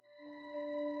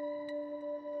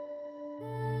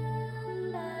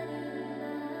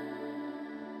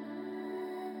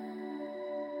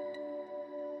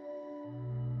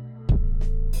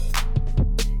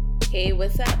Hey,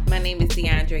 what's up? My name is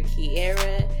Deandra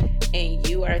Kiera, and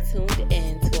you are tuned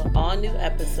in to an all new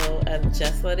episode of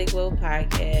Just Let It Go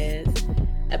podcast.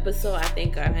 Episode, I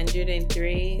think,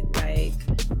 103. Like,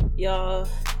 y'all,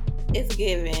 it's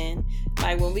given.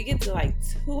 Like, when we get to like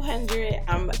 200,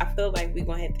 I feel like we're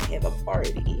going to have a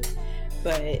party.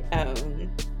 But,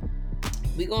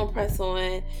 we're going to press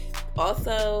on.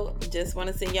 Also, just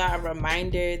want to send y'all a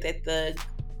reminder that the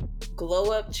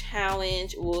Glow Up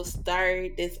Challenge will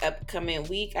start this upcoming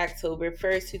week, October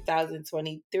 1st,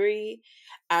 2023.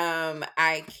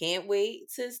 I can't wait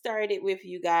to start it with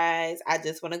you guys. I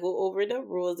just want to go over the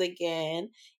rules again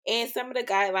and some of the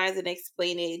guidelines and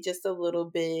explain it just a little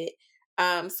bit.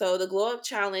 So the Glow Up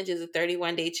Challenge is a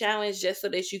 31-day challenge just so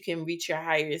that you can reach your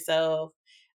higher self,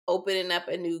 opening up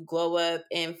a new glow up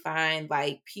and find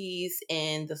like peace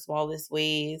in the smallest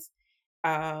ways.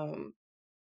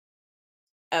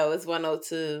 Oh, it's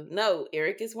 102. No,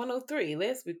 Eric is 103.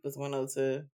 Last week was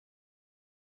 102.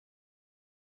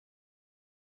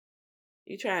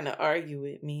 You trying to argue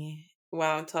with me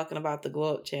while I'm talking about the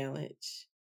glow up challenge.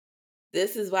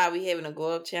 This is why we having a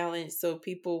glow up challenge so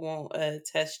people won't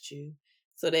test you.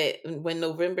 So that when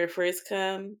November 1st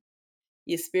come,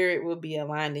 your spirit will be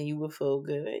aligned and you will feel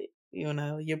good. You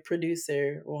know, your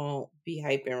producer won't be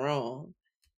hyping wrong.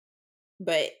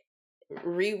 But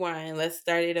rewind, let's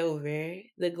start it over.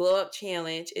 The glow up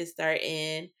challenge is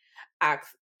starting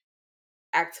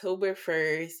October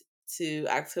 1st to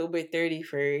October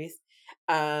 31st.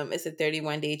 It's a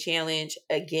 31-day challenge.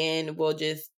 Again, we'll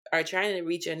just are trying to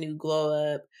reach a new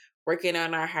glow up, working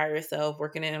on our higher self,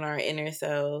 working on our inner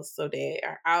selves so that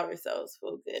our outer selves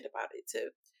feel good about it too.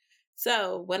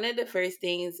 So, one of the first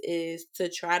things is to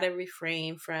try to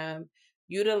refrain from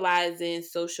utilizing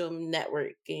social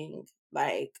networking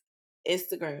like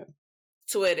Instagram,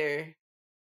 Twitter,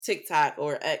 TikTok,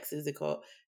 or X is it called?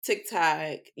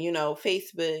 TikTok,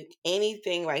 Facebook,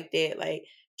 anything like that. Like,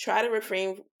 try to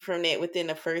refrain from that within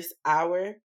the first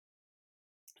hour.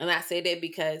 And I say that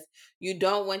because you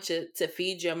don't want to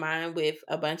feed your mind with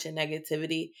a bunch of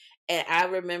negativity. And I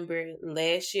remember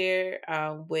last year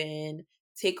when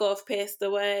Takeoff passed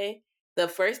away, the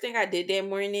first thing I did that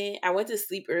morning, I went to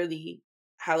sleep early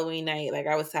Halloween night. Like,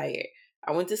 I was tired.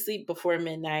 I went to sleep before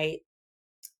midnight.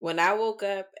 When I woke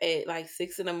up at like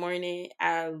 6 in the morning,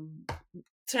 I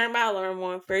turned my alarm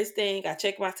on. First thing, I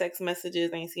checked my text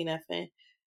messages. I ain't see nothing.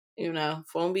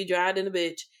 Phone be dry in the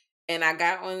bitch. And I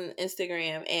got on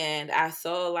Instagram and I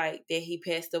saw like that he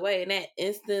passed away. And that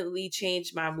instantly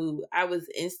changed my mood. I was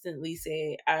instantly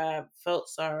sad. I felt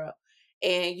sorrow.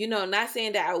 And, not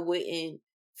saying that I wouldn't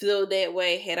feel that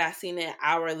way had I seen it an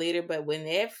hour later. But when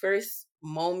that first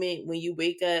moment when you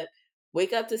wake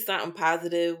up to something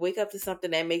positive, wake up to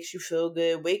something that makes you feel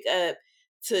good, wake up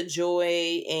to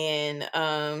joy and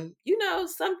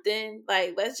something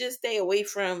like, let's just stay away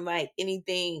from like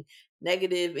anything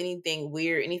negative, anything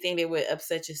weird, anything that would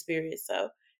upset your spirit. So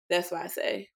that's why I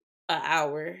say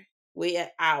wait an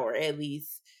hour at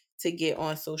least to get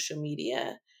on social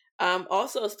media.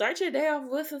 Also start your day off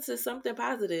listening to something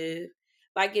positive.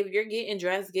 Like if you're getting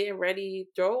dressed, getting ready,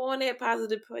 throw on that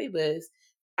positive playlist.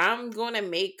 I'm going to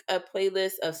make a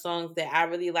playlist of songs that I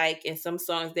really like and some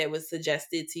songs that was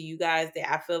suggested to you guys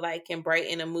that I feel like can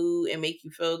brighten a mood and make you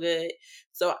feel good.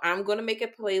 So I'm going to make a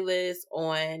playlist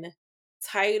on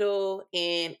Tidal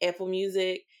and Apple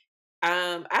Music.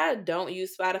 I don't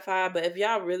use Spotify, but if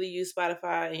y'all really use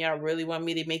Spotify and y'all really want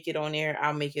me to make it on there,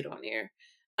 I'll make it on there.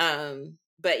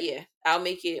 But yeah, I'll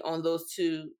make it on those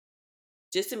two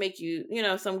just to make you,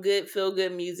 some good feel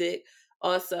good music.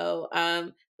 Also,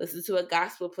 listen to a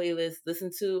gospel playlist,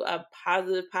 listen to a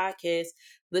positive podcast,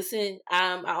 listen.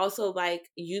 I also like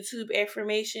YouTube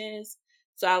affirmations.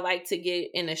 So I like to get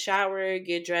in the shower,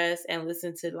 get dressed, and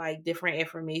listen to like different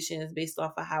affirmations based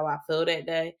off of how I feel that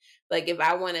day. Like if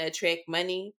I want to attract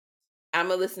money, I'm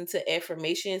gonna listen to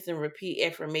affirmations and repeat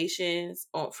affirmations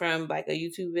from like a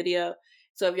YouTube video.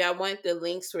 So if y'all want the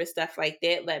links for stuff like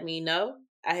that, let me know.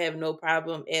 I have no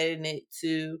problem adding it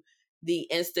to the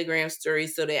Instagram story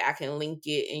so that I can link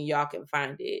it and y'all can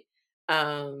find it.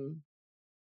 Um,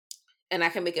 and I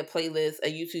can make a playlist,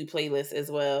 a YouTube playlist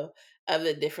as well of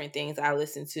the different things I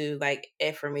listen to, like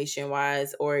affirmation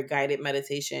wise or guided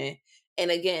meditation.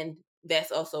 And again,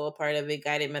 that's also a part of it.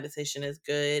 Guided meditation is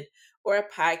good, or a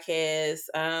podcast,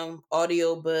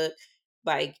 audio book,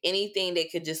 like anything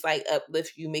that could just like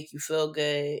uplift you, make you feel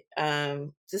good.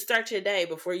 To start your day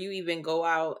before you even go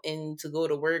out and to go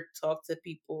to work, talk to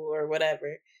people or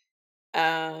whatever.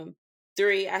 Um,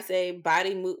 3, I say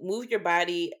move your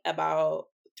body about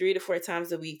 3 to 4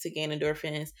 times a week to gain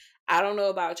endorphins. I don't know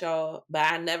about y'all, but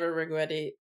I never regret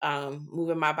it.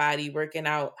 moving my body, working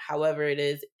out, however it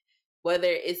is, whether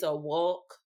it's a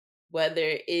walk,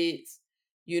 whether it's,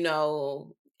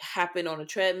 hopping on a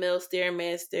treadmill,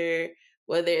 stairmaster,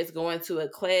 whether it's going to a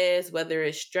class, whether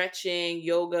it's stretching,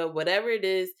 yoga, whatever it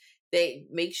is that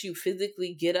makes you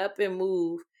physically get up and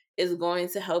move is going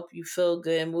to help you feel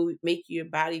good, move, make your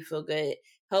body feel good,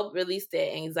 help release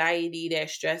that anxiety, that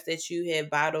stress that you have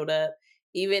bottled up,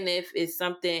 even if it's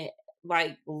something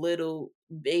like little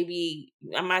baby.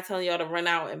 I'm not telling y'all to run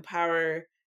out and power,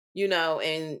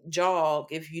 and jog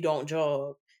if you don't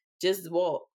jog. Just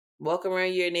walk. Walk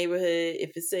around your neighborhood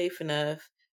if it's safe enough.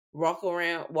 Walk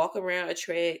around a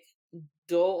track.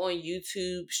 Go on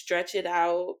YouTube, stretch it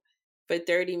out for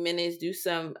 30 minutes, do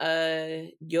some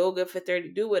yoga for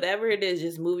 30, do whatever it is,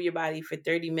 just move your body for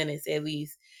 30 minutes at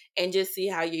least and just see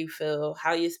how you feel,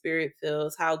 how your spirit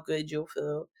feels, how good you'll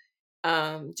feel.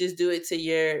 Just do it to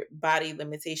your body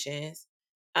limitations.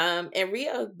 And read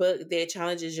a book that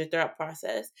challenges your thought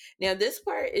process. Now, this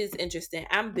part is interesting.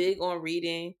 I'm big on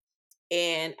reading,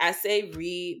 and I say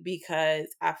read because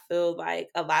I feel like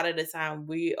a lot of the time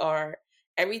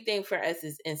everything for us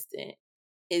is instant.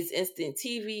 It's instant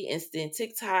TV, instant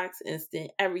TikToks,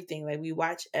 instant everything. Like we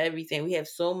watch everything. We have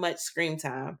so much screen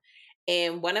time.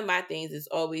 And one of my things is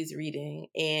always reading.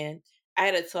 And I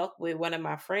had a talk with one of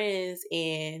my friends,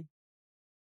 and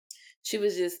she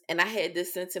was just, and I had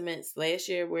this sentiments last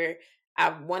year where I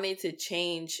wanted to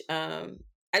change. I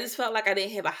just felt like I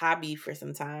didn't have a hobby for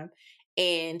some time,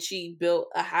 and she built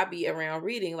a hobby around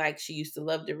reading. Like she used to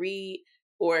love to read,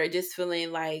 or just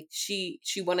feeling like she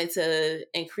wanted to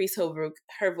increase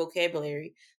her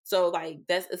vocabulary. So like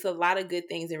it's a lot of good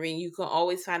things in reading. You can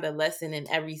always find a lesson in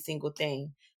every single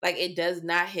thing. Like it does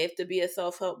not have to be a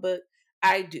self help book.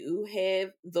 I do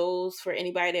have those for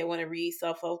anybody that want to read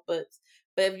self help books,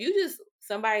 but if you just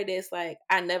somebody that's like,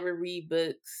 I never read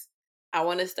books, I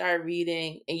want to start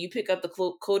reading, and you pick up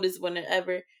the coldest winner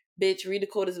ever, bitch, read the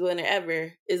coldest winner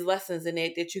ever. Is lessons in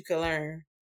it that you can learn.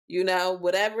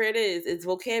 Whatever it is, it's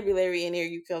vocabulary in there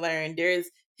you can learn. There's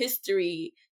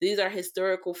history. These are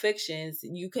historical fictions.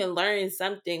 You can learn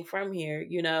something from here.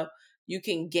 You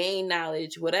can gain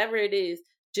knowledge, whatever it is.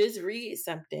 Just read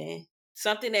something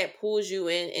that pulls you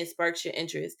in and sparks your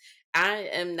interest. I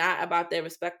am not about that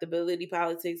respectability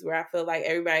politics where I feel like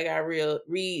everybody got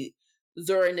read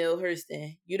Zora Neale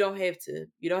Hurston. You don't have to.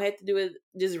 You don't have to do it.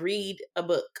 Just read a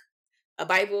book, a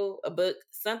Bible, a book,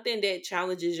 something that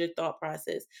challenges your thought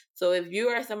process. So if you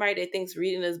are somebody that thinks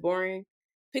reading is boring,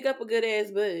 pick up a good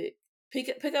ass book.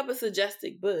 Pick up a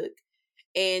suggested book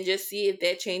and just see if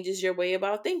that changes your way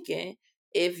about thinking.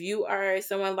 If you are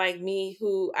someone like me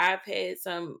who I've had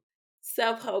some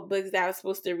self-help books that I was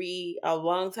supposed to read a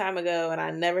long time ago and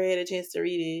I never had a chance to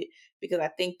read it because I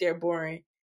think they're boring.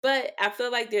 But I feel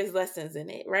like there's lessons in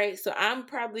it, right? So I'm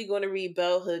probably going to read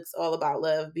Bell Hooks All About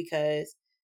Love because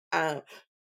um,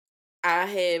 I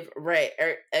have read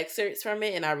excerpts from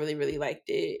it and I really, really liked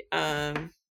it.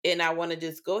 And I want to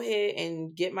just go ahead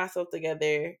and get myself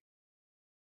together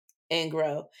and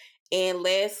grow. And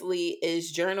lastly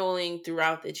is journaling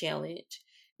throughout the challenge.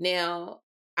 Now,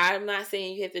 I'm not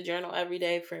saying you have to journal every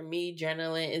day. For me,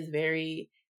 journaling is very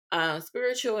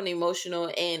spiritual and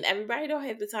emotional, and everybody don't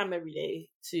have the time every day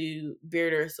to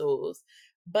bare their souls.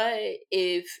 But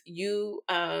if you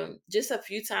just a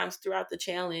few times throughout the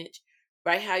challenge,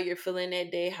 write how you're feeling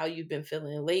that day, how you've been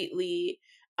feeling lately,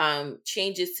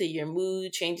 changes to your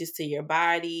mood, changes to your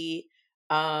body,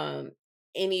 um,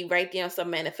 write down some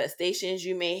manifestations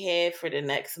you may have for the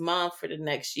next month, for the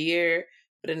next year,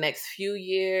 for the next few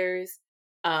years.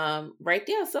 Write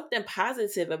down something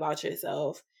positive about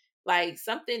yourself, like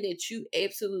something that you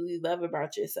absolutely love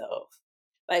about yourself.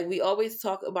 Like we always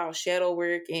talk about shadow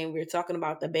work and we're talking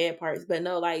about the bad parts, but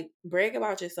no, like brag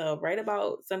about yourself, write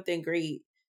about something great,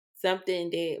 something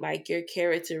that like your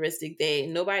characteristic that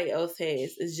nobody else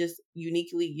has. It's just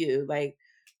uniquely you. Like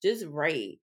just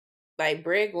write, like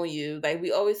brag on you. Like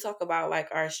we always talk about like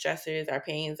our stressors, our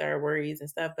pains, our worries and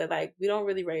stuff, but like we don't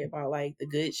really write about like the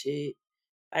good shit.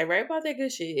 Like write about that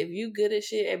good shit. If you good at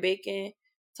shit at baking,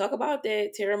 talk about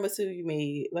that tiramisu you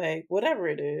made. Like whatever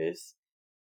it is.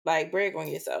 Like brag on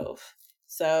yourself.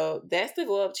 So that's the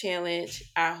glow up challenge.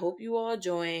 I hope you all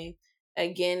join.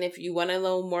 Again, if you want to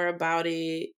learn more about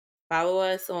it, follow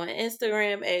us on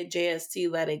Instagram at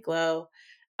JST Let It Glow.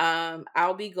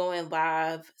 I'll be going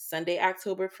live Sunday,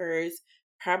 October 1st,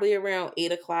 probably around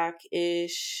 8 o'clock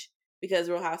ish, because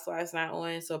Real Housewives not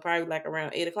on. So probably like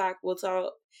around 8 o'clock we'll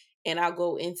talk and I'll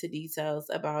go into details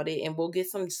about it and we'll get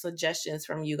some suggestions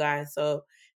from you guys. So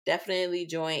definitely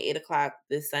join 8 o'clock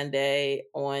this Sunday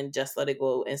on Just Let It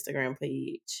Go Instagram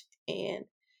page. And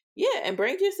Yeah, and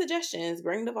bring your suggestions,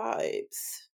 bring the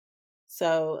vibes.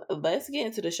 So let's get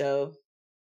into the show.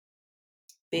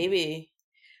 Baby,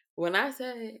 when I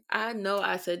say, I know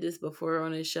I said this before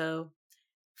on the show,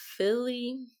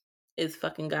 Philly is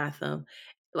fucking Gotham.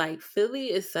 Like,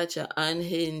 Philly is such an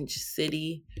unhinged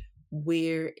city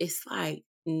where it's like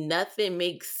nothing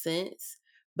makes sense,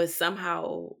 but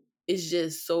somehow it's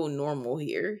just so normal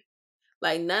here.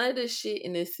 Like, none of this shit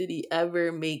in this city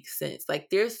ever makes sense. Like,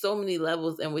 there's so many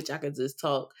levels in which I could just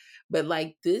talk. But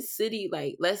like this city,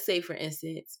 like, let's say for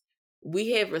instance,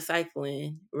 we have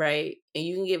recycling, right? And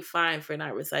you can get fined for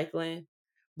not recycling,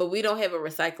 but we don't have a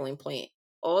recycling plant.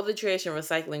 All the trash and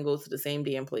recycling goes to the same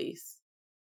damn place.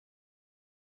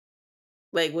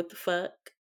 Like, what the fuck?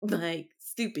 Like,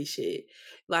 stupid shit.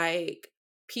 Like,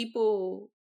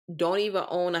 people don't even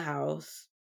own a house,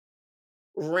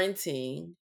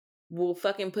 renting, will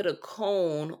fucking put a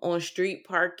cone on street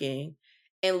parking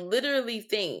and literally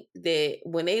think that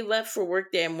when they left for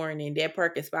work that morning, that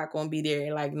parking spot gonna be there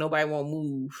and like nobody won't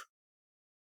move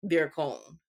their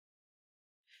cone.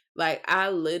 Like,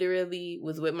 I literally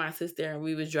was with my sister and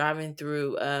we was driving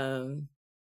through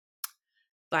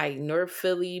like North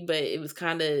Philly, but it was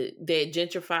kind of that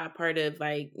gentrified part of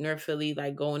like North Philly,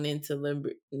 like going into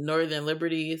Northern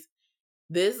Liberties.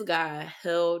 This guy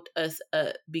held us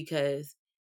up because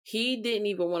he didn't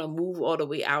even want to move all the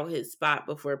way out his spot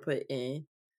before putting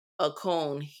a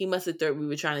cone. He must have thought we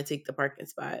were trying to take the parking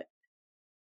spot.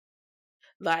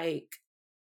 Like,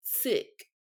 sick.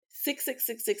 Sick.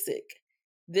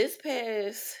 This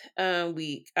past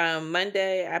week,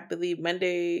 Monday, I believe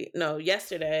Monday, no,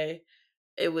 yesterday,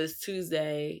 it was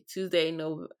Tuesday,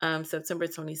 no, September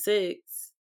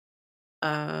 26th.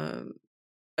 Um,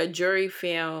 a jury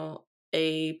found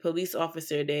a police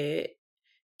officer that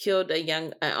killed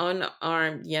an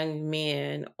unarmed young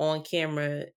man on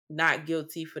camera, not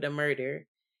guilty for the murder.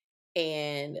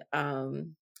 And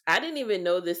I didn't even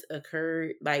know this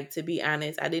occurred. Like, to be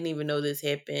honest, I didn't even know this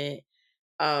happened.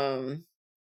 Um,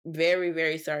 very,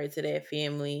 very sorry to that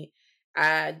family.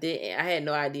 I had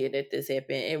no idea that this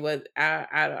happened. It was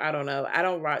I don't know. I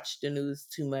don't watch the news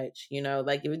too much, you know.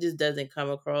 Like, if it just doesn't come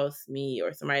across me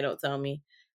or somebody don't tell me,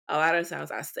 a lot of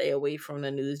times I stay away from the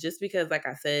news just because, like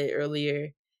I said earlier,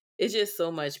 it's just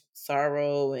so much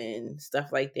sorrow and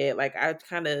stuff like that. Like, I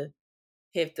kind of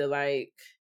have to like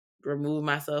remove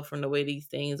myself from the way these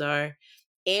things are.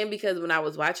 And because when I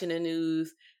was watching the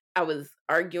news, I was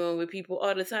arguing with people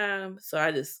all the time. So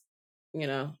I just, I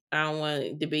don't want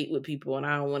to debate with people and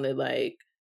I don't want to like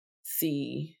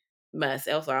see mess.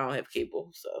 Also, I don't have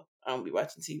cable. So I don't be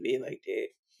watching TV like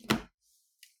that.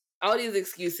 All these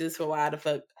excuses for why the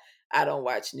fuck I don't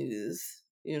watch news.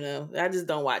 I just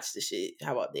don't watch the shit.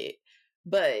 How about that?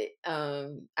 But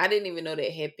I didn't even know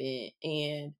that happened,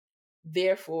 and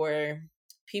therefore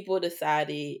people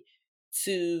decided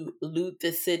to loot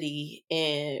the city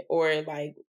and or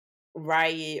like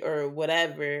riot or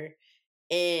whatever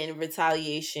in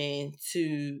retaliation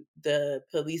to the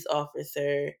police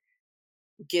officer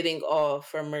getting off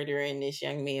for murdering this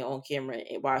young man on camera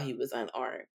while he was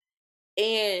unarmed.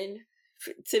 And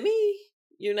to me,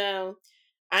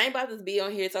 I ain't about to be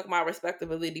on here talking about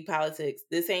respectability politics.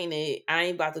 This ain't it. I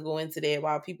ain't about to go into that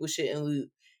while people shouldn't loot.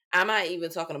 I'm not even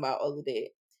talking about all of that.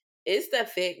 It's the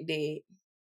fact that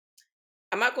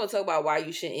I'm not going to talk about why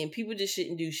you shouldn't. People just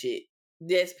shouldn't do shit.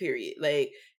 That's period.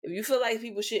 Like, if you feel like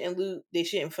people shouldn't loot, they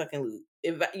shouldn't fucking loot.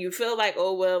 If you feel like,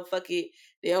 oh, well, fuck it,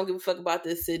 they don't give a fuck about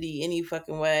this city any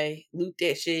fucking way, loot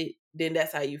that shit, then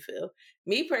that's how you feel.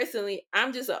 Me personally,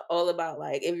 I'm just all about,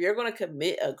 like, if you're going to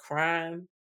commit a crime,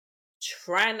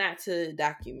 try not to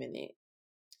document it.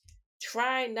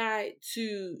 Try not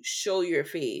to show your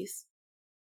face,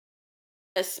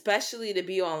 especially to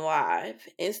be on live,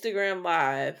 Instagram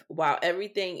live, while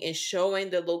everything is showing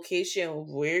the location of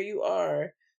where you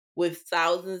are with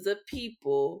thousands of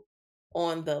people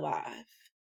on the live.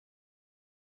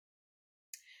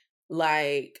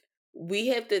 Like, we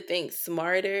have to think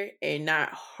smarter and not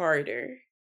harder.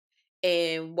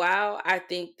 And while I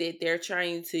think that they're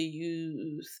trying to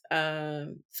use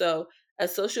so a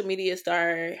social media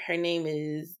star, her name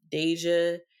is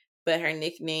Deja, but her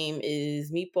nickname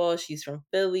is Meatball. She's from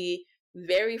Philly.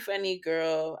 Very funny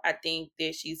girl. I think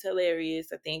that she's hilarious.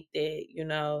 I think that,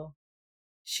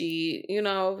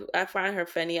 I find her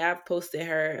funny. I've posted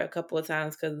her a couple of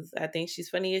times because I think she's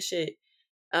funny as shit.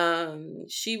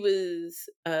 She was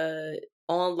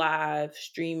on live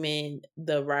streaming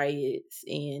the riots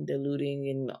and the looting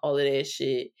and all of that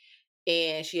shit.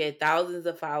 And she had thousands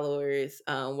of followers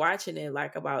watching it.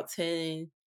 Like, about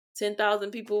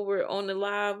 10,000 people were on the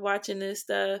live watching this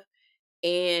stuff.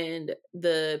 and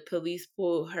the police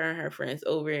pulled her and her friends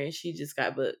over, and she just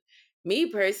got booked.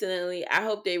 Me personally, I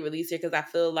hope they release her because I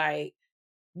feel like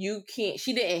you can't.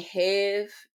 She didn't have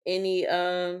any.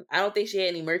 I don't think she had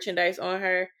any merchandise on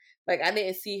her. Like I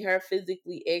didn't see her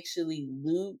physically actually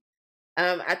loot.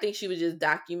 I think she was just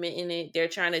documenting it. They're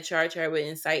trying to charge her with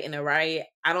inciting a riot.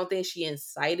 I don't think she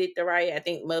incited the riot. I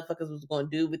think motherfuckers was going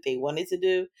to do what they wanted to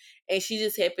do, and she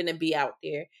just happened to be out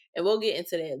there. And we'll get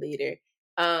into that later.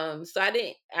 So I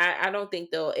didn't. I don't think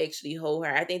they'll actually hold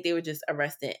her. I think they were just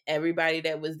arresting everybody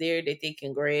that was there that they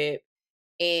can grab.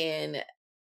 And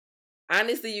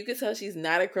honestly, you could tell she's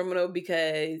not a criminal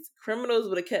because criminals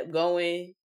would have kept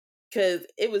going because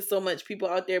it was so much people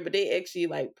out there, but they actually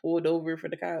like pulled over for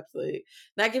the cops, like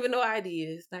not giving no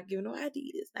ideas, not giving no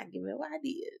ideas, not giving no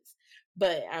ideas.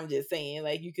 But I'm just saying,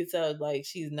 like you could tell, like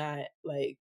she's not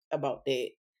like about that,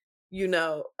 you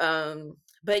know.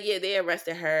 But yeah, they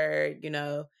arrested her. You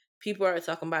know, people are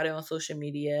talking about it on social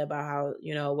media about how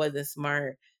it wasn't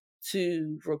smart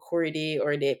to record it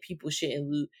or that people shouldn't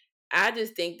loot. I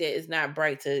just think that it's not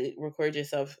bright to record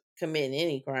yourself committing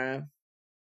any crime,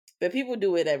 but people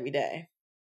do it every day.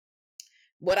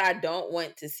 What I don't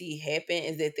want to see happen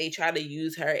is that they try to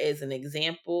use her as an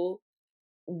example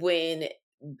when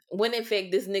in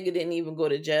fact this nigga didn't even go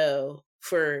to jail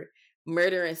for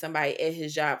murdering somebody at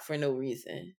his job for no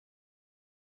reason.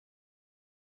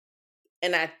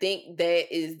 And I think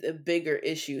that is the bigger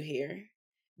issue here.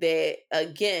 That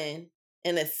again,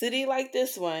 in a city like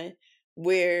this one,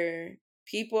 where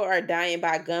people are dying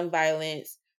by gun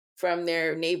violence from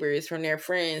their neighbors, from their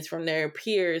friends, from their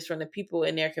peers, from the people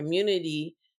in their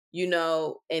community,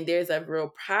 and there's a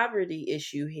real poverty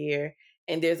issue here,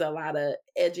 and there's a lot of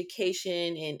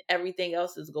education and everything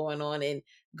else is going on, and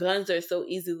guns are so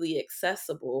easily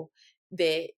accessible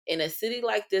that in a city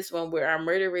like this one where our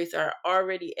murder rates are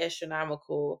already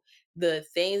astronomical, the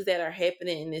things that are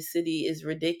happening in this city is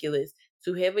ridiculous.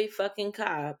 To have a fucking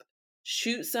cop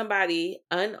shoot somebody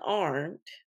unarmed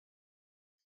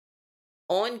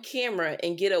on camera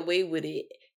and get away with it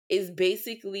is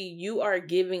basically you are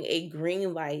giving a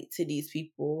green light to these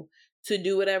people to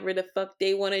do whatever the fuck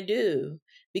they want to do.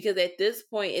 Because at this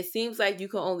point, it seems like you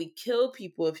can only kill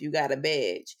people if you got a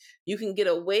badge. You can get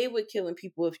away with killing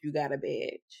people if you got a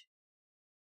badge.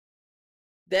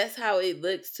 That's how it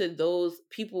looks to those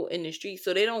people in the street.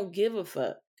 So they don't give a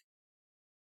fuck.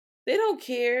 They don't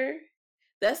care.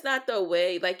 That's not the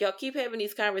way. Like y'all keep having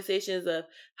these conversations of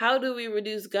how do we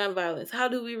reduce gun violence? How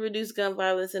do we reduce gun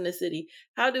violence in the city?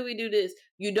 How do we do this?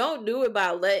 You don't do it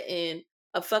by letting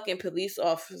a fucking police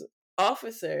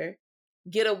officer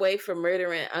get away from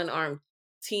murdering an unarmed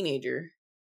teenager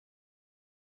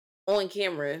on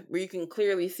camera where you can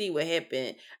clearly see what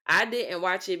happened. I didn't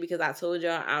watch it because I told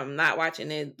y'all I'm not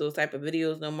watching those type of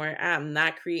videos no more. I'm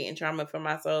not creating trauma for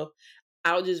myself.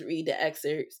 I'll just read the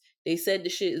excerpts. They said the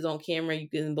shit is on camera. You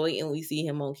can blatantly see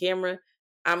him on camera.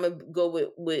 I'm gonna go with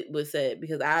what was said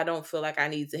because I don't feel like I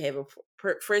need to have a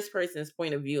first person's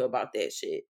point of view about that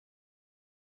shit.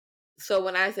 So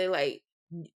when I say like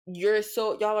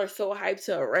y'all are so hyped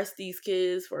to arrest these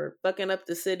kids for fucking up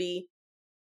the city,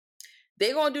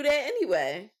 they gonna do that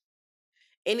anyway.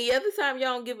 Any other time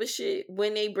y'all don't give a shit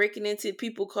when they breaking into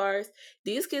people's cars.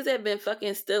 These kids have been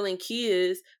fucking stealing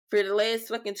kids for the last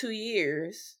fucking 2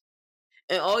 years.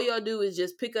 And all y'all do is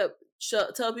just pick up,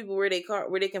 tell people where they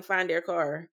can find their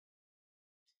car.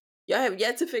 Y'all have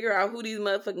yet to figure out who these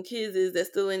motherfucking kids is that's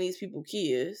stealing these people's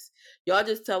kids. Y'all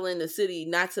just telling the city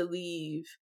not to leave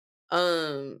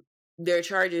their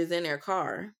chargers in their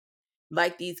car.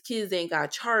 Like these kids ain't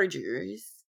got chargers.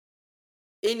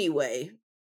 Anyway,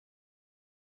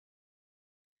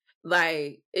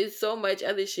 like, it's so much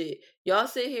other shit. Y'all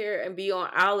sit here and be on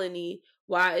Alany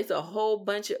while it's a whole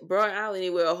bunch of bro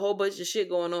Alany with a whole bunch of shit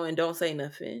going on and don't say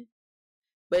nothing.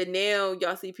 But now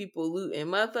y'all see people looting.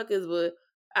 Motherfuckers would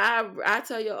I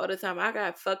tell you all the time, I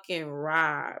got fucking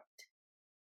robbed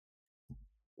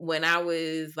when I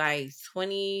was like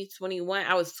 20, 21.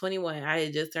 I was 21. I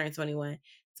had just turned 21.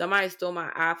 Somebody stole my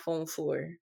iPhone 4.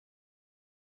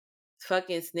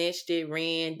 Fucking snatched it,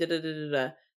 ran, da da da da da.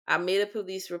 I made a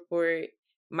police report.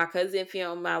 My cousin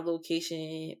found my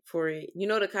location for it. You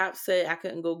know, the cops said I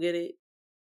couldn't go get it.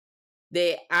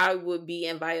 That I would be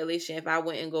in violation if I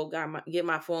went and get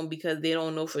my phone because they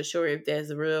don't know for sure if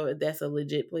that's real, if that's a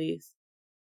legit place.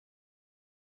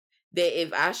 That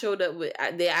if I showed up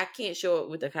that I can't show up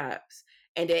with the cops,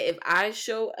 and that if I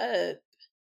show up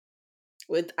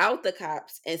without the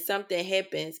cops and something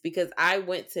happens because I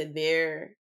went to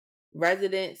their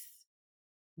residence,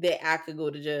 that I could go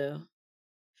to jail.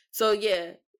 So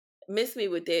yeah, miss me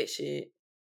with that shit.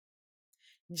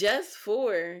 Just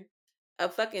for a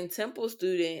fucking Temple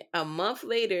student a month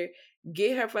later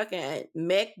get her fucking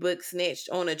MacBook snatched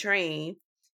on a train,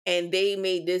 and they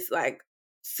made this like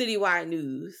citywide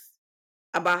news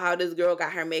about how this girl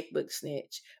got her MacBook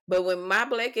snatched. But when my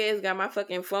black ass got my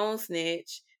fucking phone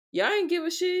snatched, y'all ain't give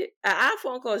a shit. An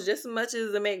iPhone costs just as much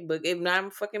as a MacBook, if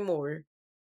not fucking more.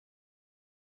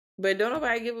 But don't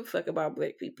nobody give a fuck about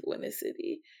black people in the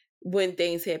city when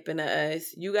things happen to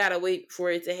us. You gotta wait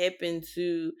for it to happen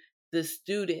to the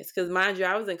students. Cause mind you,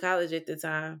 I was in college at the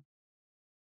time.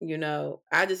 You know,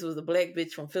 I just was a black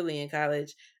bitch from Philly in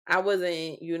college. I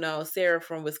wasn't, Sarah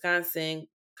from Wisconsin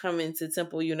coming to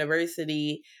Temple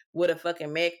University with a fucking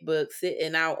MacBook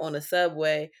sitting out on the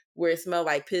subway where it smelled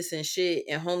like piss and shit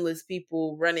and homeless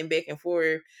people running back and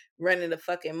forth, running the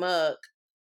fucking muck.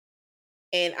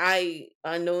 And I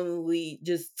unknowingly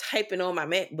just typing on my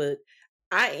MacBook.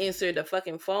 I answered a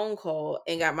fucking phone call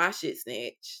and got my shit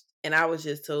snatched. And I was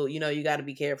just told, you got to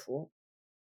be careful.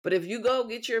 But if you go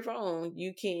get your phone,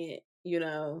 you can't,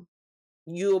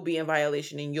 you'll be in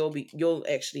violation and you'll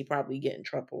actually probably get in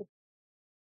trouble.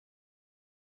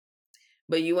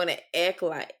 But you want to act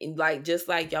like just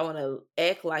like y'all want to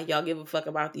act like y'all give a fuck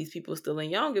about these people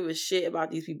stealing. Y'all don't give a shit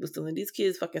about these people stealing. These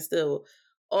kids fucking steal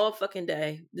all fucking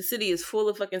day. The city is full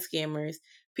of fucking scammers.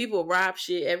 People rob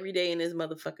shit every day in this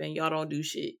motherfucker, and y'all don't do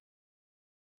shit.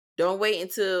 Don't wait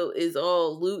until it's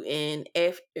all looting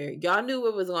after. Y'all knew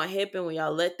what was going to happen when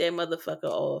y'all let that motherfucker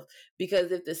off.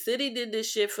 Because if the city did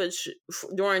this shit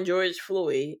during George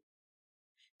Floyd,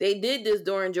 they did this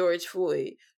during George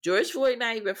Floyd. George Floyd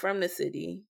not even from the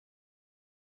city.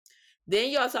 Then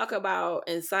y'all talk about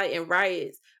inciting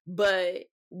riots. But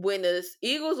when the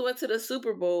Eagles went to the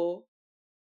Super Bowl,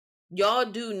 y'all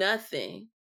do nothing.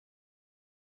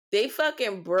 They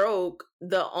fucking broke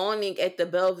the awning at the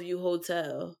Bellevue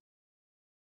Hotel.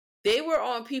 They were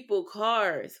on people's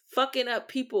cars, fucking up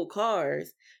people's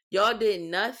cars. Y'all did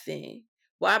nothing.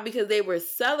 Why? Because they were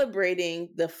celebrating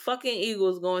the fucking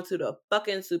Eagles going to the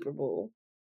fucking Super Bowl.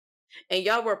 And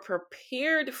y'all were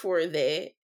prepared for that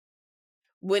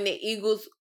when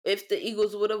if the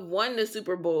Eagles would have won the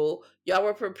Super Bowl, y'all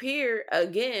were prepared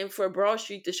again for Broad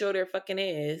Street to show their fucking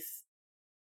ass.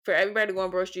 For everybody to go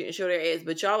on Broad Street and show their ass.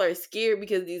 But y'all are scared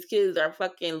because these kids are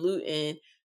fucking looting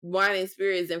wine and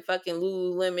spirits and fucking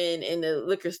Lululemon in the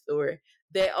liquor store.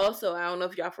 That also, I don't know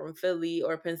if y'all from Philly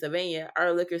or Pennsylvania,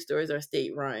 our liquor stores are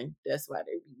state run. That's why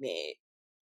they be mad.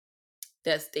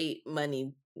 That state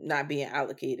money not being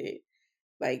allocated.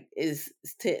 Like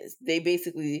they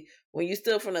basically, when you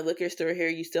steal from the liquor store here,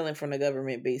 you stealing from the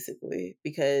government basically,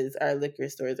 because our liquor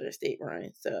stores are state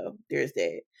run. So there's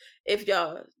that. If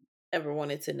y'all ever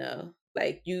wanted to know,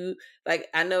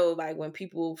 I know like when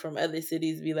people from other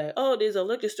cities be like, oh, there's a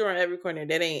liquor store on every corner.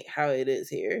 That ain't how it is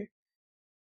here.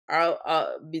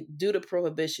 Due to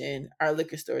prohibition, our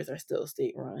liquor stores are still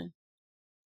state run.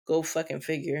 Go fucking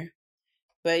figure.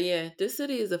 But yeah, this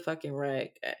city is a fucking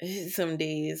wreck some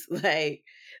days. Like,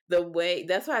 the way,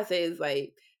 that's why I say it's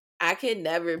like, I can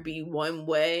never be one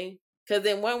way. Because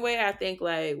in one way, I think,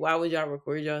 like, why would y'all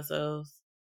record yourselves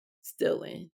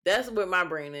stealing? That's what my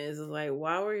brain is. It's like,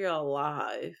 why were y'all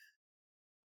live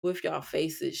with y'all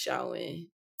faces showing,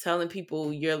 telling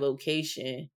people your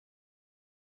location,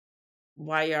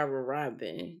 why y'all were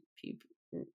robbing people?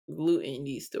 Gluten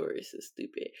these stories is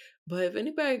stupid. But if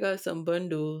anybody got some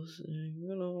bundles,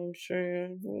 you know what I'm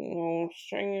saying? You know what I'm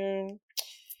saying?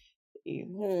 You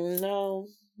know,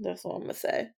 that's all I'm gonna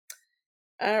say.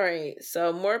 All right,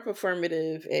 so more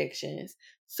performative actions.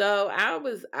 So I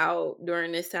was out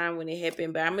during this time when it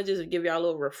happened, but I'm gonna just give y'all a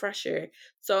little refresher.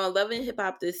 So on Love and Hip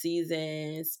Hop this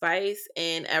season, Spice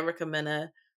and Erica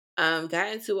Mena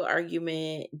got into an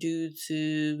argument due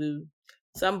to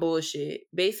some bullshit.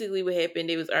 Basically, what happened?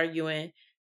 They was arguing.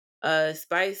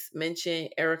 Spice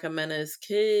mentioned Erica Mena's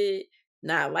kid,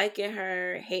 not liking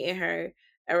her, hating her.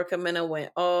 Erica Mena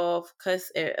went off,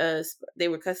 they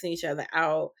were cussing each other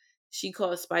out. She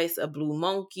called Spice a blue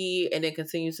monkey and then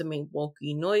continued to make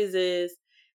wonky noises,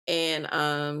 and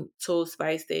told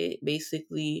Spice that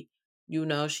basically,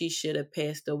 she should have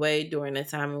passed away during the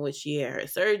time in which she had her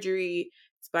surgery.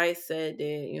 Spice said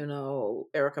that,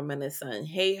 Erica Mena's son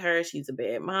hate her, she's a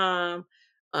bad mom.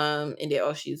 And then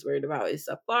all she's worried about is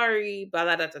Safari, blah,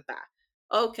 blah, blah, blah,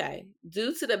 blah. Okay.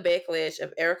 Due to the backlash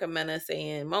of Erica Mena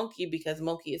saying monkey, because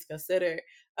monkey is considered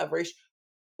a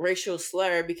racial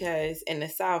slur, because in the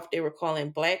South they were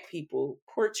calling black people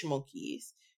porch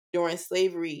monkeys. During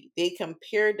slavery, they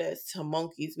compared us to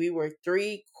monkeys. We were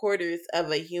 3/4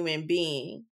 of a human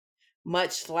being,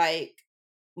 much like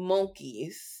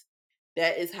monkeys.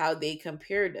 That is how they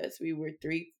compared us. We were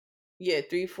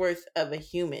 3/4 of a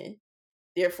human.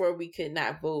 Therefore, we could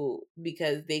not vote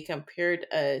because they compared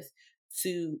us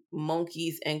to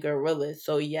monkeys and gorillas.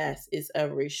 So, yes, it's a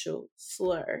racial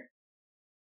slur,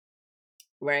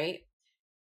 right?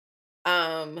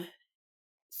 Um,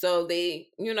 so they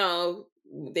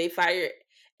fired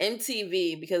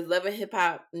MTV because Love and Hip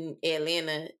Hop in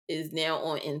Atlanta is now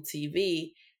on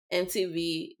MTV.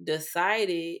 MTV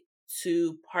decided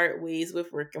to part ways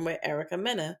with working with Erica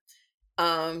Mena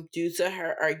due to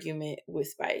her argument with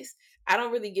Spice. I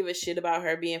don't really give a shit about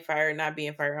her being fired, not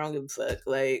being fired. I don't give a fuck.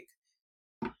 Like,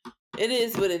 it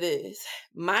is what it is.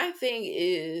 My thing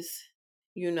is,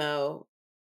 you know,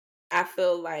 I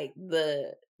feel like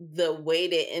the way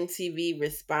that MTV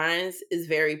responds is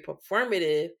very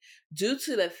performative due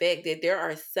to the fact that there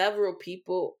are several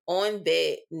people on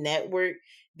that network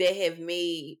that have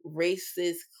made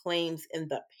racist claims in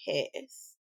the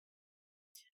past.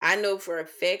 I know for a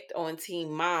fact on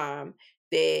Teen Mom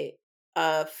that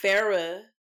Farrah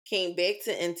came back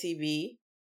to MTV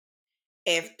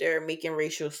after making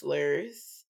racial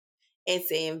slurs and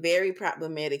saying very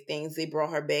problematic things. They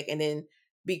brought her back, and then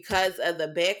because of the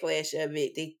backlash of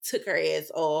it, they took her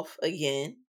ass off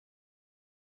again.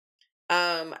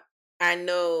 Um, I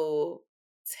know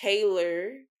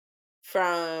Taylor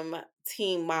from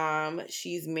Teen Mom.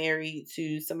 She's married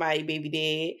to somebody baby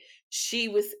dad. She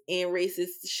was in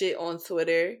racist shit on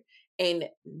Twitter, and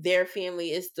their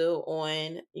family is still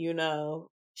on,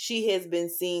 she has been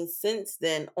seen since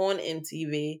then on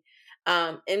MTV.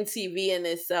 MTV in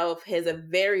itself has a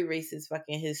very racist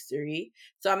fucking history.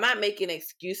 So I'm not making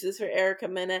excuses for Erica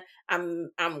Mena. I'm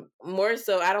more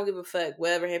so I don't give a fuck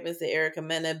whatever happens to Erica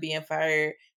Mena being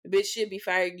fired. The bitch should be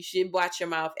fired. You should watch your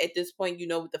mouth. At this point, you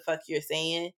know what the fuck you're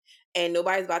saying. And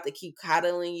nobody's about to keep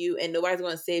coddling you. And nobody's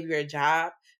going to save your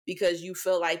job because you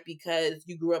feel like because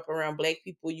you grew up around black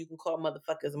people, you can call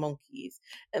motherfuckers monkeys.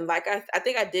 And like I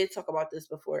think I did talk about this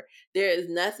before. There is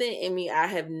nothing in me. I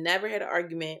have never had an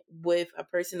argument with a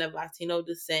person of Latino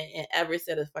descent and ever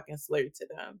said a fucking slur to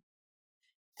them.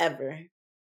 Ever.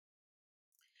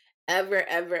 Ever,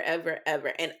 ever, ever,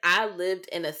 ever. And I lived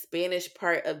in a Spanish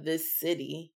part of this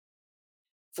city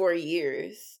for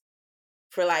years.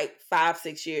 For like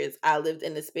 5-6 years, I lived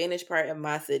in the Spanish part of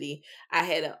my city. I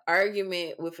had an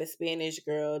argument with a Spanish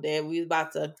girl that we was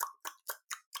about to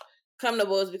come to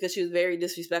blows because she was very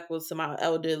disrespectful to my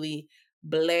elderly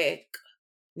black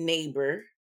neighbor.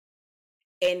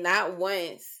 And not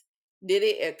once did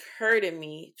it occur to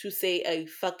me to say a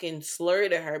fucking slur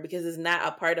to her because it's not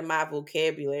a part of my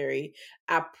vocabulary.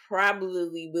 I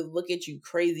probably would look at you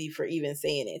crazy for even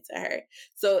saying it to her.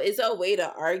 So it's a way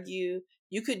to argue.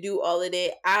 You could do all of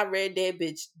that. I read that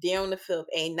bitch down the filth.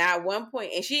 Ain't not one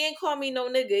point, and she ain't call me no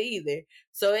nigga either.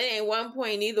 So it ain't one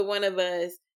point neither one of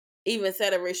us even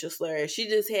said a racial slur. She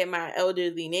just had my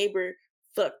elderly neighbor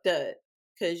fucked up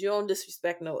because you don't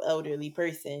disrespect no elderly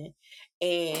person.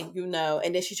 And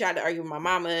and then she tried to argue with my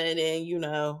mama, and then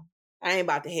I ain't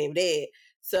about to have that.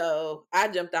 So I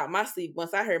jumped out my sleep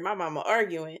once I heard my mama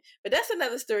arguing. But that's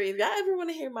another story. If y'all ever want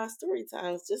to hear my story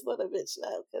times, just let a bitch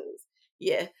know, because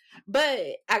yeah.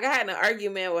 But I got in an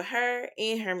argument with her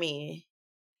and her man,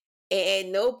 and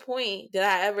at no point did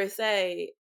I ever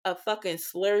say a fucking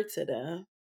slur to them.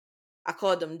 I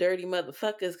called them dirty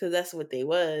motherfuckers because that's what they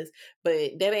was.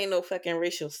 But that ain't no fucking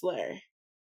racial slur.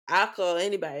 I'll call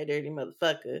anybody a dirty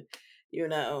motherfucker, you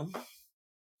know.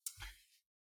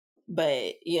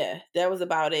 But yeah, that was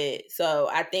about it. So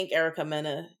I think Erica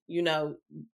Mena,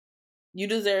 you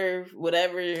deserve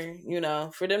whatever,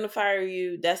 for them to fire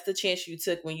you. That's the chance you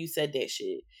took when you said that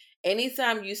shit.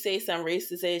 Anytime you say some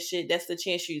racist ass shit, that's the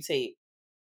chance you take.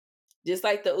 Just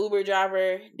like the Uber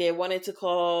driver that wanted to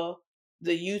call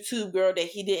the YouTube girl that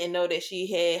he didn't know that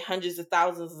she had hundreds of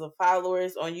thousands of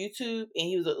followers on YouTube, and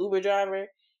he was an Uber driver,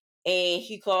 and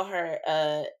he called her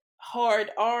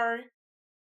hard R,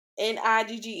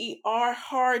 Nigger,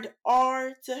 hard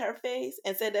R to her face,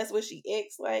 and said that's what she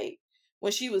acts like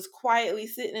when she was quietly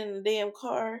sitting in the damn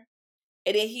car.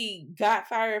 And then he got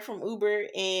fired from Uber,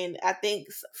 and I think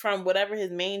from whatever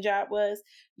his main job was.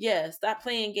 Yeah, stop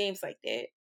playing games like that.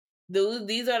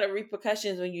 These are the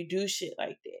repercussions when you do shit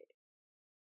like that.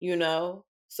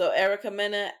 So Erica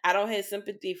Mena, I don't have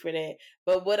sympathy for that.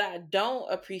 But what I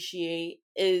don't appreciate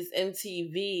is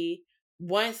MTV.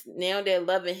 Once now that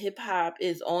Love and Hip Hop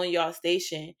is on y'all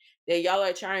station, that y'all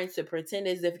are trying to pretend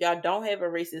as if y'all don't have a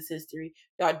racist history.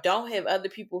 Y'all don't have other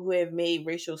people who have made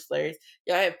racial slurs.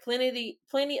 Y'all have plenty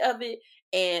of it.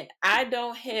 And I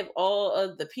don't have all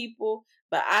of the people,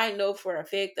 but I know for a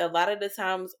fact a lot of the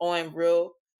times on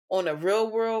the real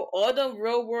world, all them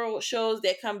real world shows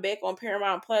that come back on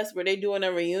Paramount Plus where they doing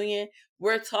a reunion,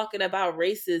 we're talking about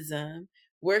racism.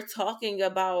 We're talking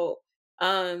about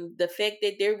the fact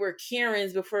that there were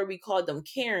Karens before we called them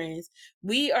Karens.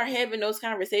 We are having those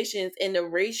conversations in the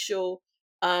racial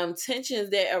tensions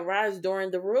that arise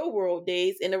during the real world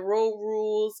days and the road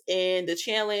rules and the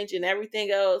challenge and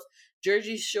everything else,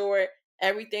 Jersey Shore,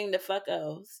 everything the fuck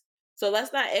else. So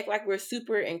let's not act like we're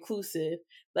super inclusive.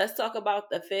 Let's talk about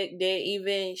the fact that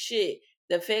even shit,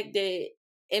 the fact that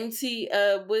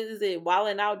what is it,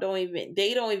 Wildin' Out don't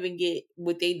even get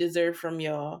what they deserve from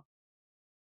y'all.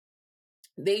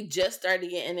 They just started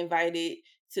getting invited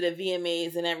to the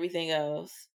VMAs and everything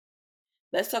else.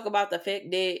 Let's talk about the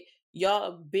fact that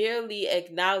y'all barely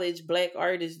acknowledge black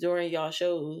artists during y'all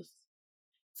shows.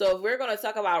 So if we're gonna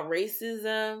talk about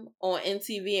racism on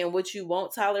MTV and what you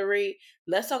won't tolerate,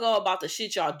 let's talk all about the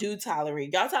shit y'all do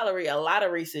tolerate. Y'all tolerate a lot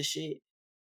of racist shit,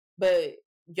 but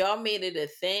y'all made it a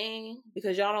thing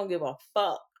because y'all don't give a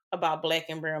fuck about black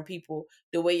and brown people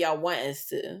the way y'all want us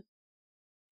to.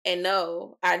 And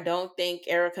no, I don't think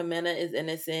Erica Mena is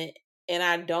innocent, and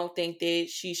I don't think that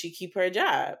she should keep her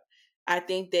job. I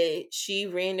think that she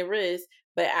ran the risk,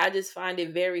 but I just find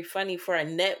it very funny for a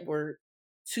network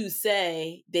to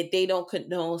say that they don't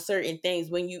condone certain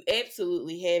things when you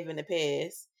absolutely have in the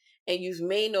past, and you've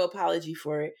made no apology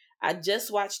for it. I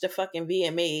just watched the fucking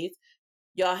VMAs.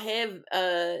 Y'all have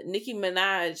Nicki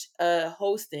Minaj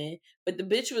hosting, but the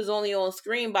bitch was only on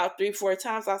screen about 3-4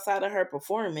 times outside of her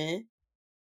performing.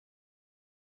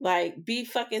 Like, be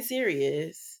fucking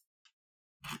serious.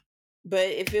 But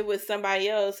if it was somebody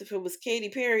else, if it was Katy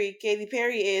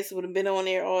Perry ass would have been on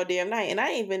there all damn night. And I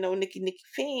ain't even no Nicki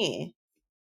fan.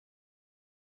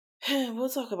 We'll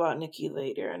talk about Nicki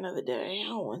later, another day. I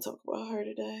don't want to talk about her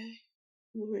today.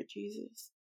 Lord Jesus.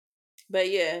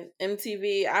 But yeah,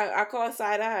 MTV, I call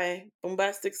side eye,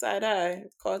 bombastic side eye.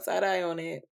 Call side eye on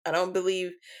it. I don't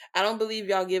believe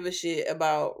y'all give a shit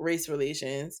about race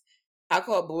relations. I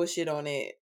call bullshit on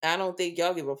it. I don't think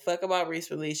y'all give a fuck about race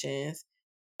relations.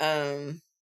 Um,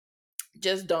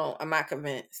 just don't. I'm not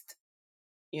convinced.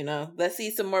 You know, let's see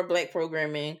some more black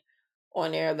programming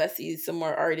on there. Let's see some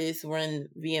more artists run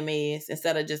VMAs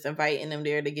instead of just inviting them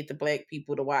there to get the black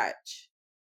people to watch.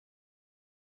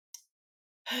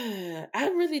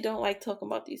 I really don't like talking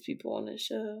about these people on the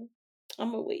show.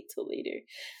 I'm gonna wait till later.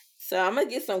 So I'm gonna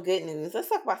get some good news. Let's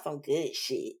talk about some good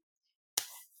shit.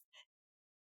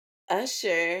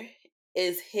 Usher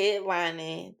is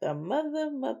headlining the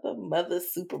mother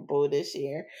Super Bowl this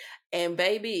year. And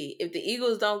baby, if the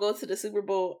Eagles don't go to the Super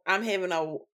Bowl, I'm having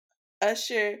a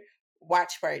Usher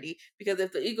watch party. Because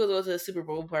if the Eagles go to the Super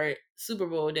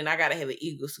Bowl, then I gotta have an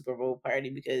Eagles Super Bowl party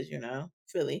because, you know,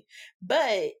 Philly.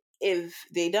 But if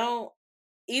they don't,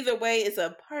 either way, it's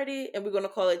a party and we're gonna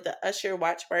call it the Usher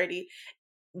watch party.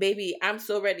 Baby, I'm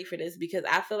so ready for this because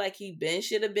I feel like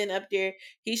should have been up there.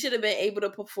 He should have been able to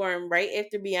perform right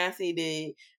after Beyonce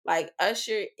did. Like,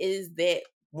 Usher is that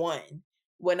one.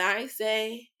 When I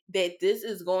say that this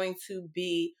is going to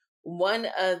be one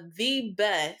of the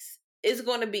best, it's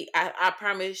going to be, I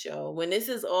promise y'all, when this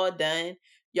is all done,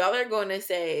 y'all are going to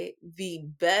say the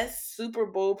best Super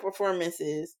Bowl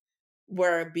performances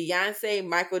were Beyonce,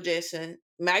 Michael Jackson,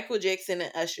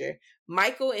 and Usher.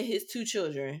 Michael and his two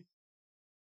children.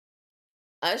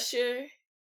 Usher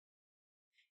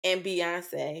and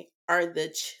Beyonce are the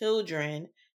children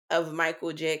of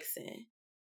Michael Jackson.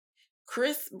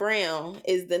 Chris Brown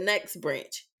is the next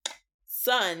branch,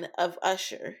 son of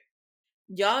Usher.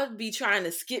 Y'all be trying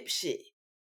to skip shit.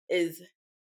 Is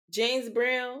James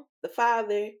Brown, the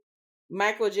father,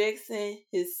 Michael Jackson,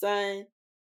 his son,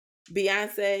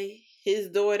 Beyonce, his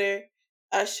daughter,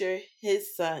 Usher,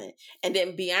 his son. And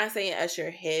then Beyonce and Usher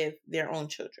have their own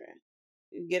children.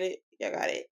 You get it? Y'all got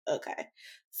it? Okay.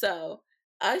 So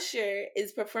Usher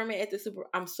is performing at the Super.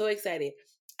 I'm so excited.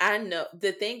 I know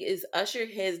the thing is Usher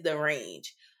has the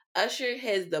range. Usher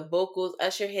has the vocals.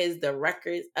 Usher has the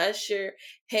records. Usher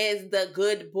has the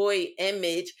good boy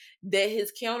image that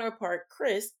his counterpart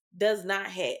Chris does not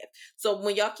have. So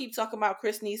when y'all keep talking about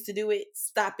Chris needs to do it,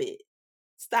 stop it.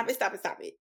 Stop it, stop it, stop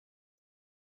it.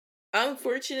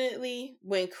 Unfortunately,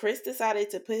 when Chris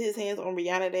decided to put his hands on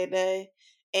Rihanna that day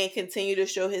and continue to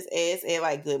show his ass at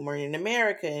like Good Morning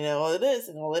America and all of this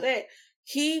and all of that,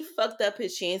 he fucked up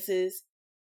his chances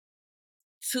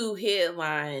to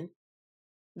headline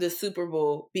the Super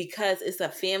Bowl because it's a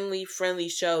family friendly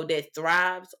show that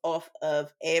thrives off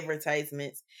of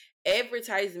advertisements.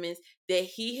 Advertisements that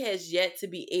he has yet to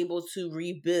be able to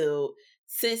rebuild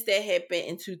since that happened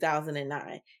in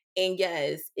 2009. And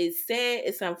yes, it's sad,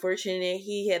 it's unfortunate.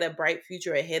 He had a bright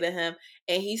future ahead of him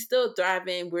and he's still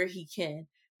thriving where he can.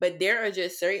 But there are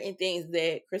just certain things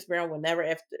that Chris Brown will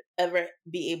never ever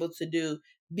be able to do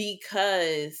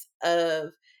because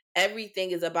of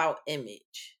everything is about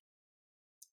image.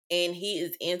 And he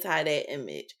is anti that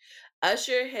image.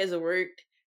 Usher has worked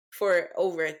for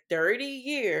over 30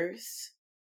 years.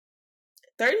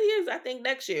 30 years, I think,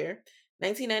 next year,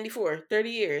 1994, 30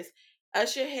 years.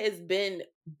 Usher has been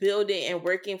building and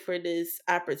working for this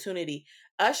opportunity.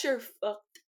 Usher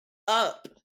fucked up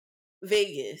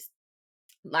Vegas.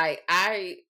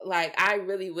 I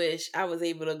really wish I was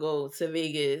able to go to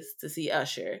Vegas to see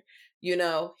Usher.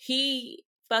 He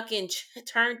fucking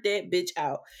turned that bitch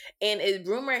out. And as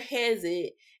rumor has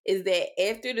it is that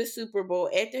after the Super Bowl,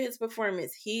 after his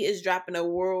performance, he is dropping a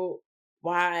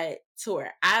worldwide tour.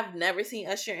 I've never seen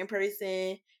Usher in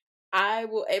person. I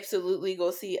will absolutely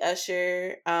go see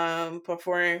Usher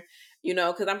perform,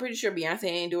 because I'm pretty sure Beyonce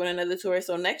ain't doing another tour.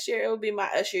 So next year it will be my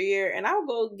Usher year, and I'll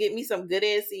go get me some good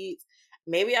ass seats.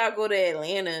 Maybe I'll go to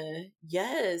Atlanta.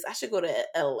 Yes, I should go to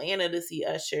Atlanta to see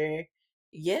Usher.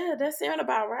 Yeah, that sound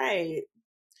about right.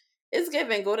 It's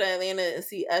giving go to Atlanta and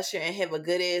see Usher and have a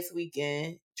good ass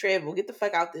weekend. Travel, get the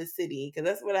fuck out this city. Cause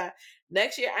that's what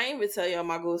next year, I ain't even tell y'all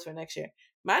my goals for next year.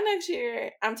 My next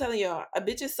year, I'm telling y'all, a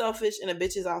bitch is selfish and a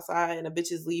bitch is outside and a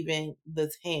bitch is leaving the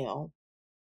town.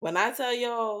 When I tell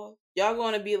y'all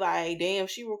gonna be like, damn,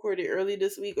 she recorded early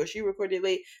this week or she recorded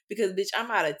late because bitch,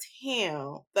 I'm out of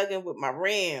town, thugging with my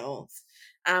rounds.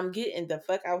 I'm getting the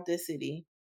fuck out this city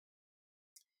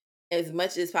as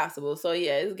much as possible. So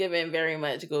yeah, it's given very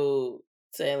much go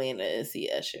to Atlanta and see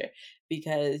Usher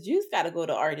because you just got to go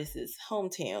to artists'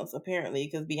 hometowns apparently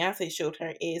because Beyonce showed her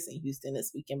ass in Houston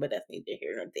this weekend, but that's neither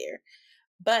here nor there.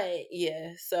 But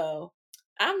yeah, so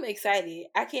I'm excited.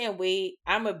 I can't wait.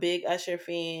 I'm a big Usher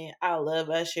fan. I love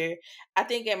Usher. I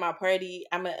think at my party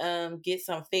I'm gonna get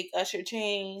some fake Usher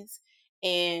chains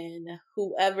and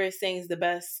whoever sings the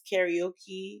best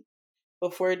karaoke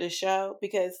before the show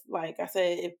because like I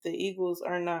said, if the Eagles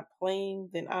are not playing,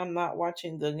 then I'm not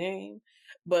watching the game.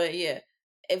 But yeah,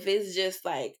 if it's just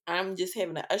like I'm just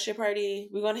having an Usher party,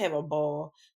 we're gonna have a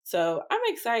ball. So I'm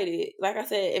excited. Like I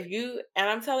said, if you and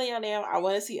I'm telling y'all now, I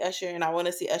want to see Usher and I want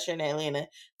to see Usher in Atlanta.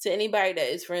 To anybody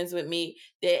that is friends with me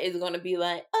that is gonna be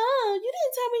like, oh, you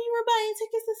didn't tell me you were buying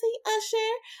tickets to see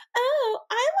Usher. Oh,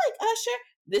 I like Usher.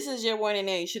 This is your warning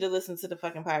now. You should have listened to the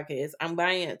fucking podcast. I'm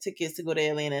buying tickets to go to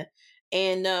Atlanta.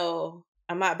 And no,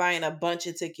 I'm not buying a bunch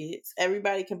of tickets.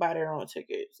 Everybody can buy their own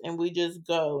tickets. And we just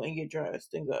go and get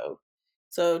dressed and go.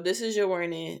 So this is your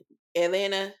warning.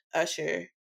 Atlanta, Usher,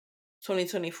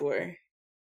 2024.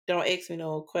 Don't ask me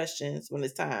no questions when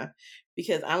it's time.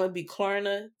 Because I'm gonna be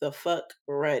Klarna the fuck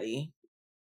ready.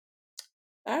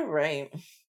 All right.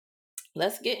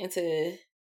 Let's get into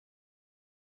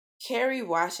Kerry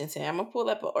Washington. I'm gonna pull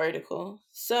up an article.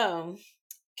 So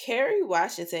Kerry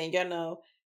Washington, y'all know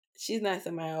she's not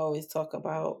somebody I always talk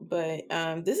about, but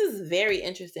this is very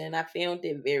interesting. I found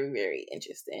it very, very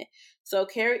interesting. So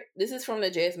Carrie, this is from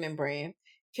the Jasmine brand.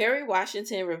 Kerry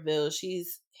Washington reveals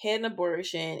she's had an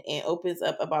abortion and opens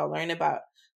up about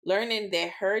learning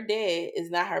that her dad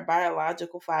is not her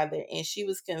biological father and she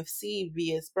was conceived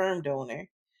via sperm donor.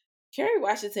 Kerry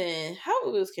Washington, how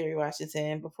old was Kerry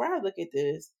Washington? Before I look at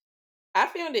this, I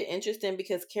found it interesting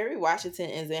because Kerry Washington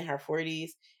is in her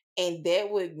 40s, and that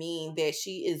would mean that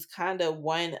she is kind of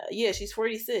yeah, she's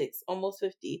 46, almost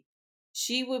 50.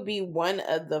 She would be one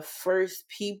of the first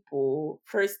people,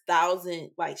 first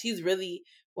thousand, like she's really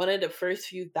one of the first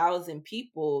few thousand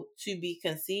people to be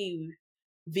conceived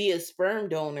via sperm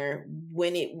donor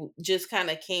when it just kind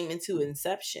of came into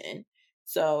inception.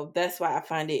 So that's why I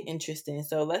find it interesting.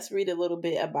 So let's read a little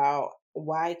bit about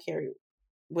what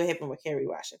happened with Kerry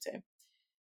Washington.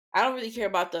 I don't really care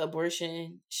about the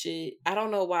abortion shit. I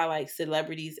don't know why like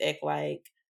celebrities act like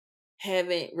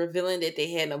having revealing that they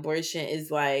had an abortion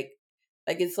is like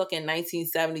it's fucking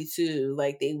 1972.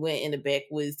 Like they went in the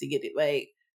backwoods to get it. Like,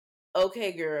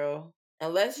 okay, girl.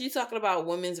 Unless you're talking about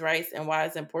women's rights and why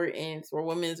it's important for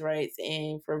women's rights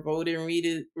and for voting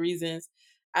reasons,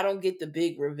 I don't get the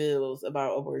big reveals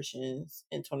about abortions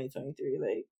in 2023.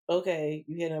 Like, okay,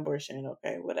 you had an abortion.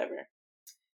 Okay, whatever.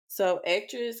 So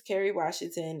actress Kerry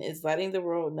Washington is letting the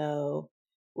world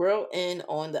in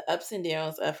on the ups and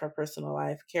downs of her personal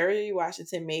life. Kerry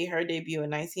Washington made her debut in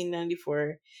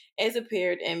 1994, has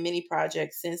appeared in many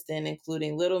projects since then,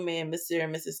 including Little Man, Mr.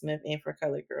 and Mrs. Smith, and For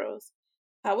Colored Girls.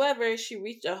 However, she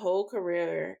reached a whole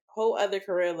other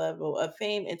career level of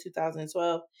fame in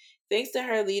 2012, thanks to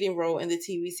her leading role in the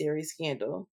TV series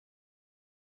Scandal.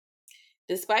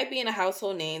 Despite being a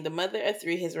household name, the mother of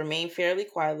three has remained fairly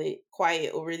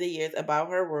quiet over the years about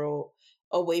her role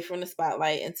away from the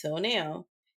spotlight until now.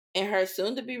 In her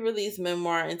soon to be released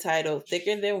memoir entitled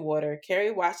Thicker Than Water,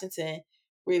 Kerry Washington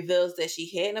reveals that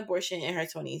she had an abortion in her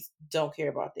 20s. Don't care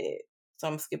about that. So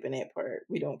I'm skipping that part.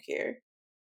 We don't care.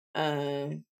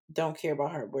 Don't care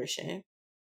about her abortion.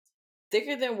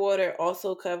 Thicker Than Water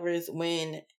also covers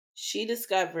when she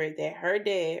discovered that her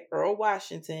dad, Earl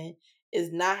Washington,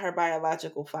 is not her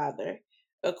biological father.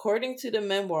 According to the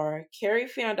memoir, Carrie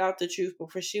found out the truth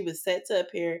before she was set to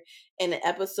appear in an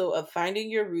episode of Finding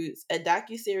Your Roots, a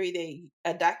docuseries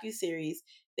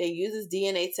that uses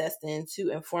DNA testing to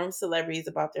inform celebrities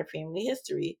about their family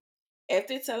history.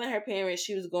 After telling her parents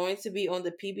she was going to be on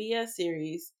the PBS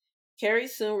series, Carrie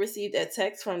soon received a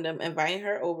text from them inviting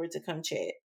her over to come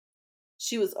chat.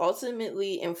 She was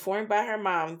ultimately informed by her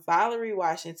mom, Valerie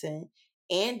Washington,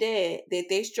 and dad that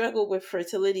they struggled with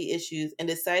fertility issues and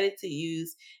decided to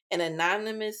use an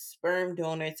anonymous sperm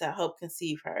donor to help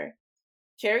conceive her.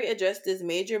 Carrie addressed this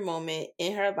major moment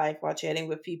in her life while chatting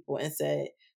with people and said,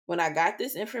 "When I got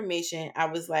this information, I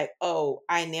was like, oh,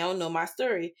 I now know my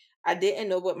story. I didn't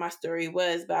know what my story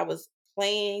was, but I was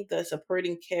playing the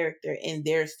supporting character in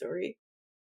their story."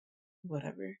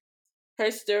 Whatever.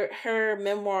 Her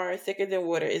memoir, Thicker Than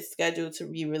Water, is scheduled to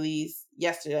be released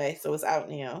yesterday, so it's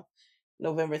out now,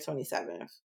 November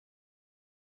 27th.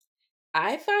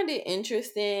 I find it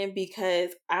interesting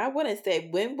because I want to say,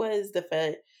 when was the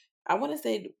first? I want to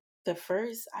say the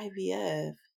first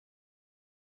IVF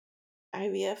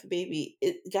baby.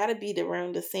 It got to be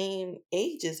around the same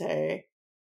age as her.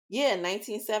 Yeah,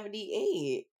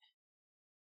 1978.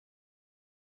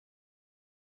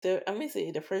 Let me see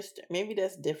the first. Maybe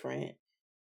that's different.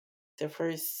 The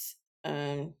first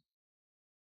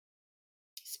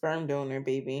sperm donor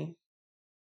baby.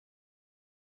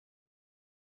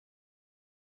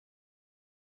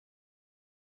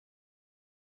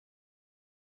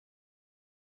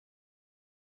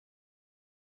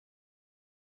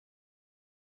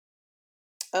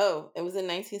 Oh, it was in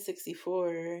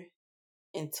 1964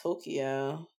 in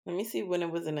Tokyo. Let me see when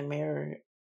it was in America.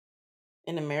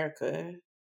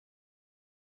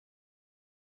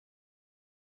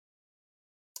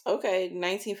 Okay,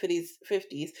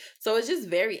 1950s. So it's just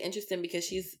very interesting because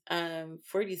she's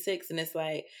 46, and it's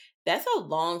like that's a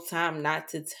long time not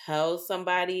to tell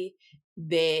somebody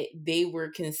that they were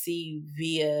conceived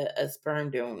via a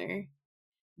sperm donor.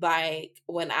 Like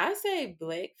when I say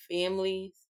black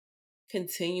families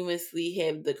continuously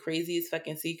have the craziest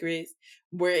fucking secrets,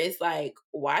 where it's like,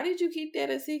 why did you keep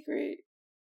that a secret?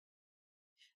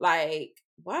 Like,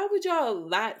 why would y'all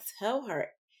not tell her?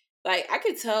 Like, I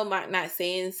could tell my not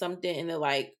saying something in the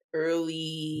like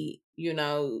early,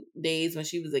 days when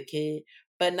she was a kid,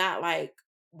 but not like,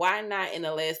 why not in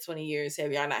the last 20 years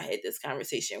have y'all not had this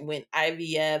conversation when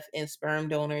IVF and sperm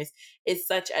donors is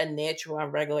such a natural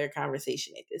and regular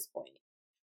conversation at this point?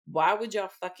 Why would y'all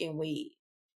fucking wait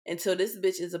until this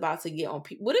bitch is about to get on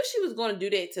people? What if she was going to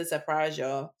do that to surprise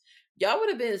y'all? Y'all would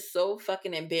have been so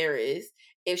fucking embarrassed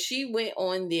if she went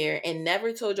on there and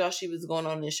never told y'all she was going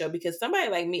on the show, because somebody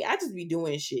like me, I just be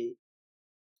doing shit.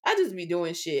 I just be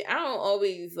doing shit. I don't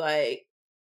always like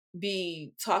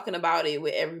be talking about it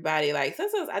with everybody. Like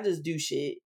sometimes I just do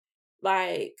shit.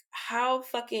 Like, how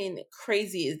fucking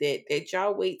crazy is that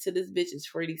y'all wait till this bitch is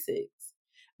 46?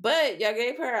 But y'all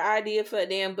gave her an idea for a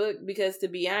damn book because, to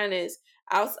be honest,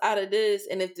 outside of this,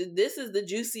 and if this is the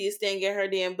juiciest thing in her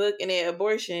damn book and that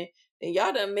abortion, then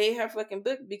y'all done made her fucking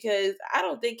book, because I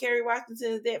don't think Carrie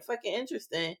Washington is that fucking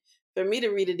interesting for me to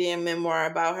read a damn memoir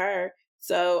about her.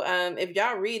 So if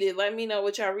y'all read it, let me know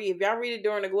what y'all read. If y'all read it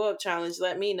during the Glow Up Challenge,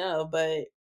 let me know. But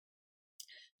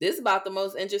this is about the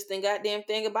most interesting goddamn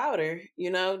thing about her,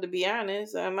 to be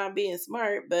honest. I'm not being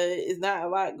smart, but it's not a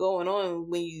lot going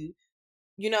on when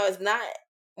it's not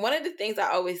one of the things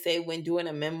I always say when doing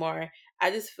a memoir. I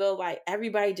just feel like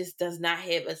everybody just does not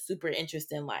have a super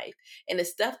interesting life. And the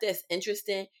stuff that's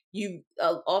interesting, you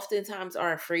oftentimes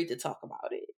are afraid to talk about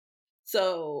it.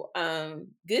 So,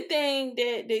 good thing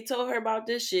that they told her about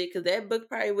this shit, because that book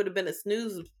probably would have been a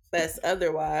snooze fest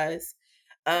otherwise.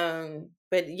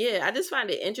 But yeah, I just find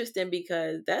it interesting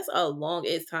because that's a long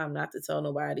ass time not to tell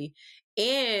nobody.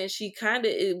 And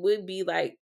it would be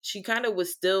like, she kind of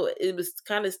was still, it was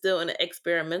kind of still in an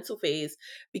experimental phase,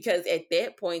 because at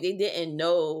that point they didn't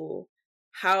know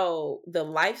how the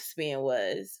lifespan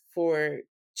was for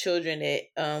children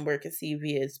that were conceived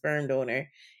via sperm donor.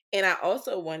 And I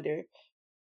also wonder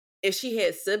if she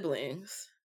had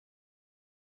siblings.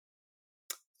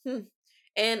 Hmm.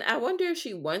 And I wonder if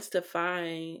she wants to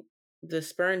find the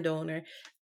sperm donor.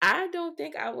 I don't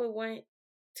think I would want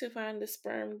to find the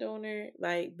sperm donor,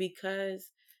 like, because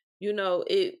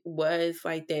it was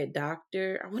like that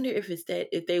doctor. I wonder if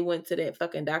they went to that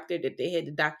fucking doctor that they had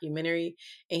the documentary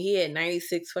and he had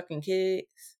 96 fucking kids.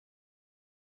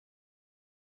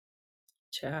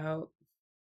 Child.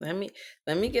 Let me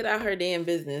let me get out her damn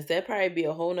business. That'd probably be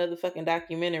a whole nother fucking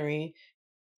documentary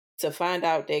to find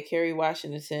out that Kerry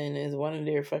Washington is one of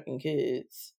their fucking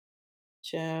kids.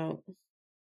 Child.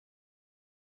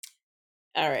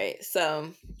 All right.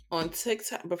 So on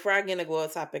TikTok, before I get into go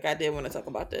topic, I did want to talk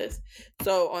about this.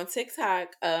 So on TikTok,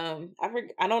 I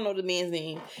don't know the man's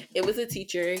name. It was a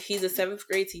teacher. He's a seventh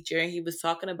grade teacher, and he was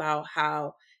talking about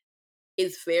how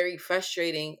it's very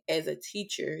frustrating as a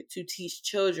teacher to teach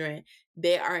children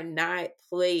that are not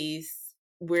placed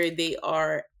where they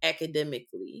are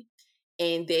academically,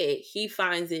 and that he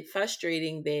finds it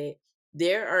frustrating that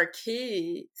there are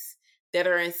kids that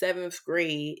are in seventh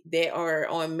grade that are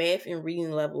on math and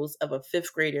reading levels of a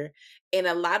fifth grader. And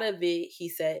a lot of it, he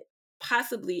said,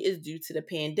 possibly is due to the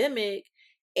pandemic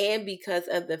and because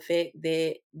of the fact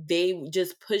that they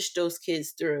just pushed those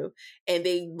kids through and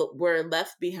they were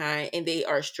left behind and they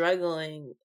are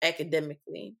struggling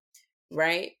academically,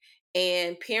 right?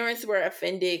 And parents were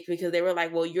offended because they were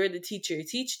like, well, you're the teacher,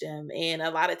 teach them. And a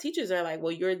lot of teachers are like,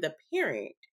 well, you're the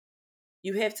parent.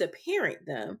 You have to parent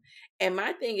them. And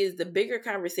my thing is the bigger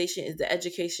conversation is the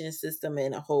education system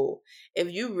in a whole.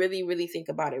 If you really, really think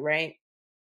about it, right?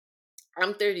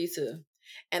 I'm 32.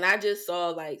 And I just saw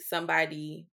like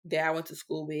somebody that I went to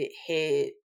school with had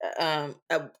a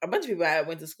bunch of people I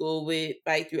went to school with,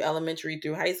 like through elementary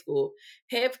through high school,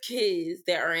 have kids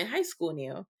that are in high school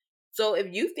now. So if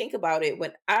you think about it,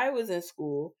 when I was in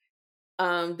school,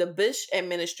 the Bush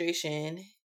administration,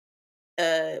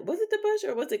 was it the Bush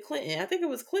or was it Clinton? I think it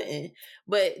was Clinton.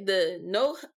 But the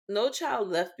No Child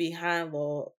Left Behind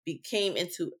law came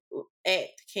into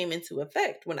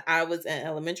effect when I was in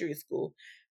elementary school,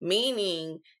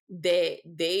 meaning that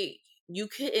you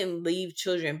couldn't leave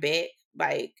children back,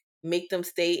 like make them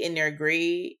stay in their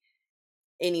grade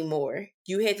anymore.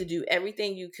 You had to do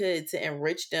everything you could to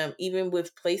enrich them, even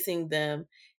with placing them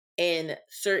in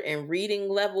certain reading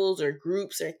levels or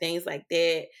groups or things like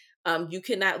that. You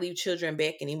cannot leave children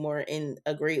back anymore in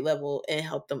a grade level and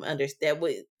help them understand.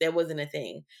 That wasn't a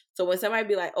thing. So when somebody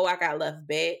be like, "Oh, I got left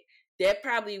back," that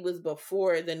probably was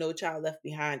before the No Child Left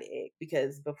Behind Act,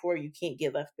 because before you can't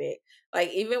get left back.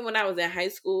 Like even when I was in high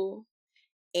school,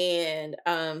 and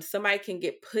somebody can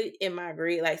get put in my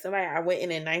grade, like somebody I went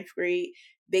in ninth grade,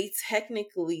 they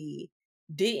technically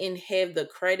didn't have the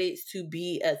credits to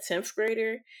be a 10th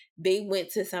grader. They went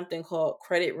to something called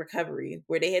credit recovery,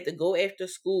 where they had to go after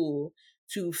school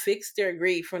to fix their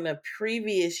grade from the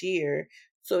previous year,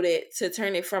 so that to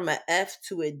turn it from an F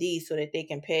to a D, so that they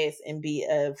can pass and be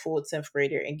a full 10th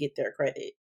grader and get their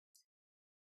credit.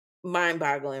 Mind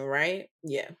boggling, right?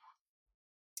 Yeah.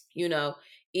 You know,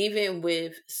 even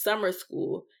with summer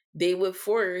school, they would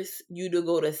force you to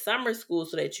go to summer school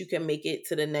so that you can make it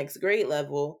to the next grade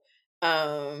level,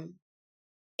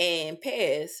 and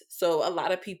pass. So a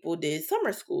lot of people did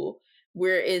summer school,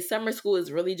 whereas summer school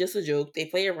is really just a joke. They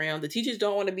play around. The teachers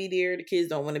don't want to be there. The kids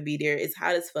don't want to be there. It's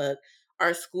hot as fuck.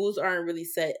 Our schools aren't really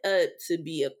set up to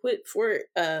be equipped for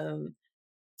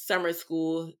summer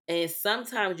school, and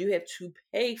sometimes you have to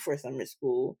pay for summer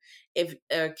school if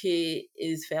a kid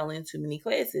is failing too many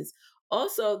classes.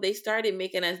 Also, they started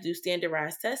making us do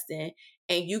standardized testing,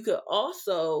 and you could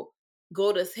also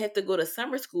have to go to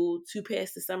summer school to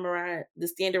pass the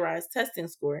standardized testing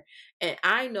score. And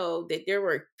I know that there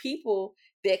were people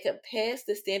that could pass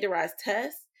the standardized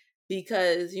test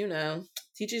because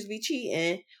teachers be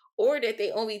cheating, or that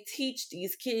they only teach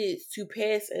these kids to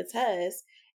pass a test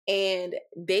and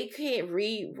they can't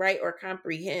read, write, or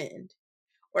comprehend,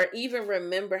 or even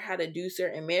remember how to do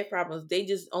certain math problems. They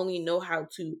just only know how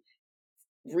to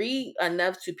read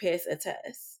enough to pass a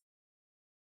test.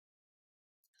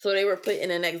 So they were put in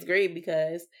the next grade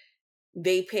because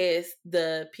they passed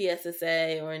the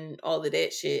PSSA and all of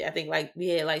that shit. I think like we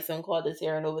had like something called the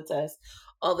Terra Nova test,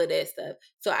 all of that stuff.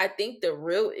 So I think the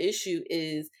real issue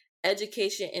is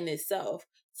education in itself.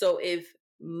 So if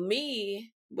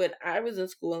when I was in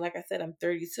school, and like I said, I'm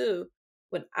 32,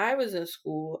 when I was in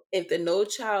school, if the No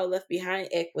Child Left Behind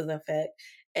Act was in effect,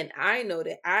 and I know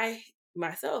that I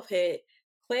myself had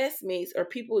classmates or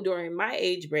people during my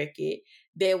age bracket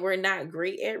that were not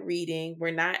great at reading,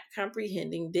 were not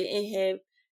comprehending, didn't have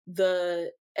the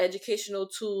educational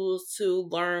tools to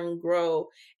learn, grow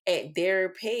at their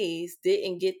pace,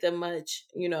 didn't get much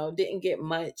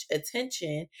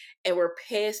attention, and were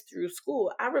passed through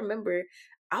school. I remember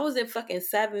I was in fucking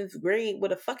seventh grade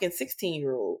with a fucking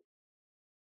 16-year-old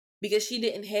because she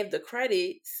didn't have the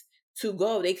credits to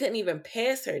go. They couldn't even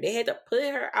pass her. They had to put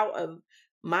her out of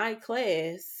my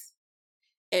class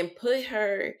and put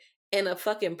her in a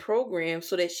fucking program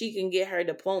so that she can get her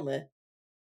diploma.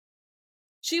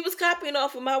 She was copying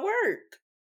off of my work.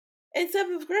 in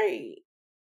seventh grade.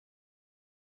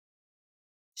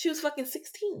 She was fucking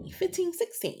 16, 15,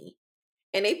 16.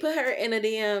 And they put her in a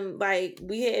damn, like,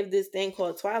 we have this thing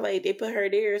called Twilight. They put her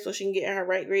there so she can get her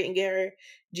right grade and get her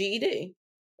GED.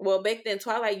 Well, back then,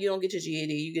 Twilight, you don't get your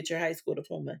GED, you get your high school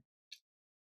diploma.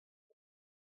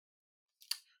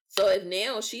 So if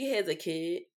now she has a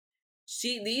kid,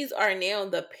 these are now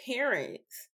the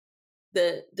parents.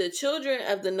 The children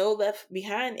of the No Left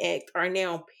Behind Act are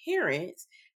now parents.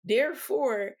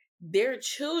 Therefore, their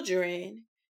children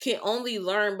can only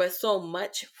learn but so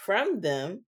much from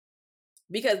them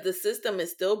because the system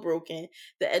is still broken.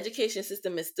 The education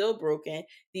system is still broken.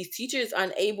 These teachers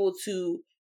unable to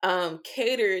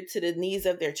cater to the needs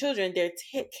of their children. They're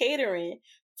catering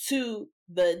to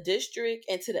the district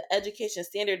and to the education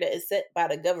standard that is set by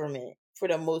the government for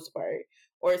the most part,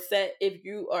 or set if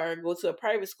you are go to a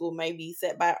private school, might be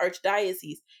set by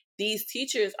archdiocese. These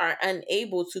teachers are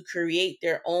unable to create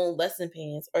their own lesson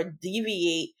plans or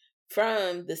deviate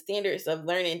from the standards of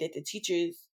learning that the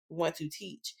teachers want to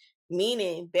teach.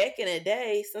 Meaning, back in the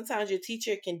day, sometimes your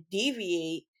teacher can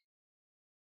deviate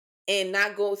and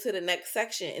not go to the next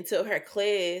section until her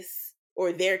class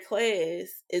or their class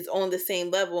is on the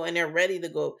same level and they're ready to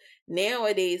go.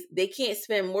 Nowadays, they can't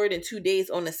spend more than 2 days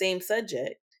on the same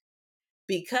subject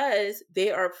because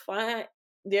they're following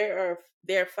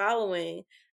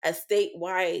a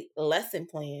statewide lesson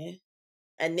plan,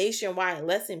 a nationwide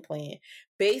lesson plan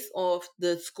based off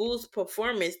the school's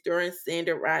performance during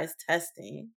standardized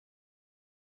testing.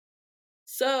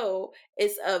 So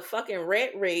it's a fucking rat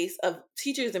race of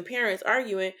teachers and parents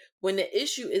arguing when the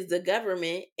issue is the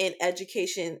government and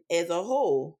education as a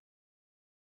whole.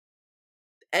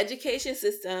 Education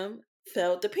system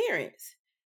failed the parents.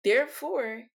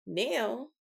 Therefore, now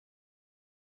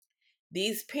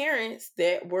these parents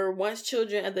that were once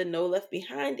children of the No Left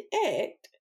Behind Act,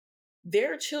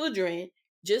 their children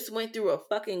just went through a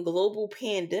fucking global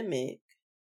pandemic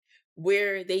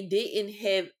where they didn't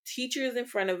have teachers in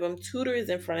front of them, tutors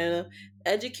in front of them.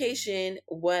 Education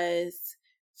was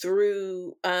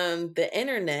through the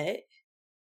internet.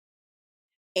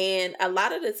 And a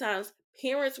lot of the times,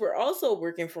 parents were also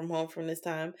working from home from this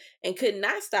time and could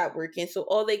not stop working. So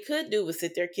all they could do was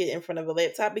sit their kid in front of a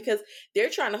laptop because they're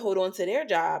trying to hold on to their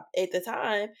job at the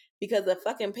time because the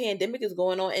fucking pandemic is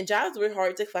going on and jobs were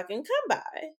hard to fucking come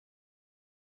by.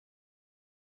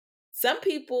 Some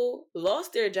people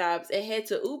lost their jobs and had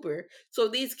to Uber. So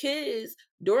these kids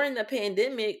during the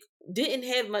pandemic didn't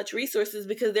have much resources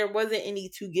because there wasn't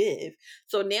any to give.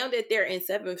 So now that they're in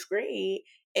seventh grade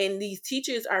and these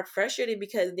teachers are frustrated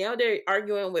because now they're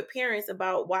arguing with parents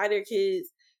about why their kids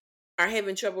are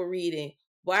having trouble reading.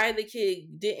 Why the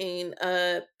kid didn't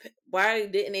why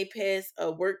didn't they pass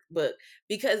a workbook?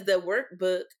 Because the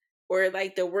workbook or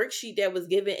like the worksheet that was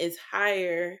given is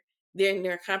higher than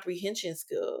their comprehension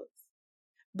skills.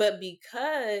 But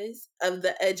because of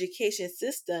the education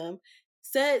system,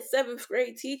 said seventh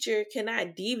grade teacher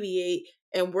cannot deviate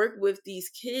and work with these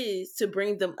kids to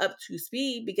bring them up to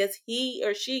speed because he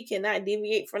or she cannot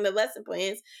deviate from the lesson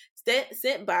plans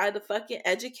sent by the fucking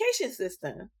education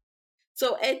system.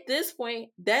 So at this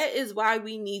point, that is why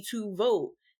we need to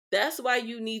vote. That's why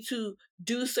you need to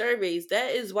do surveys.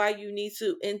 That is why you need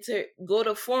to go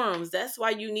to forums. That's why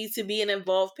you need to be an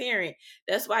involved parent.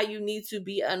 That's why you need to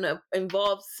be an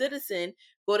involved citizen.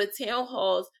 Go to town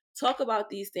halls, talk about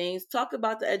these things, talk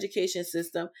about the education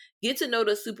system, get to know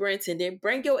the superintendent,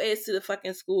 bring your ass to the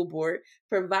fucking school board,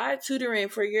 provide tutoring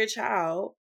for your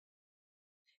child,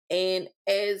 and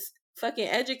as fucking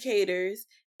educators,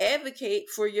 advocate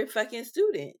for your fucking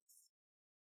students.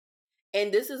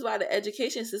 And this is why the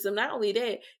education system, not only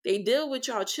that, they deal with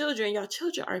y'all children. Y'all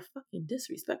children are fucking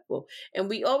disrespectful. And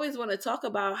we always want to talk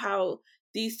about how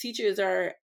these teachers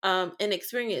are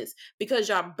inexperienced because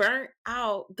y'all burnt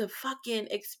out the fucking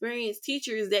experienced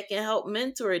teachers that can help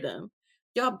mentor them.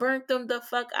 Y'all burnt them the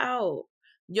fuck out.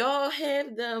 Y'all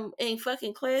have them in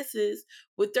fucking classes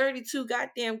with 32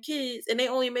 goddamn kids and they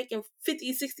only making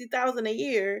 50, 60,000 a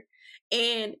year,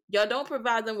 and y'all don't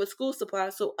provide them with school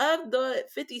supplies. So of the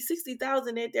 50,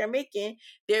 60,000 that they're making,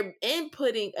 they're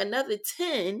inputting another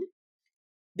 10,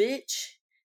 bitch,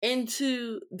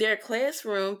 into their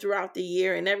classroom throughout the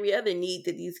year and every other need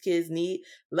that these kids need,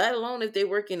 let alone if they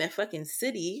work in a fucking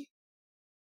city.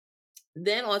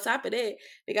 Then on top of that,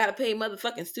 they gotta pay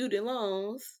motherfucking student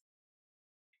loans.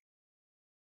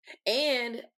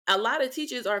 And a lot of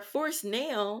teachers are forced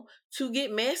now to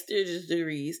get master's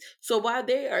degrees. So while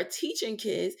they are teaching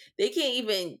kids, they can't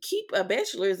even keep a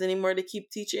bachelor's anymore to keep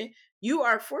teaching. You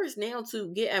are forced now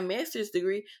to get a master's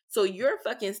degree. So you're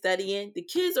fucking studying, the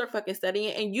kids are fucking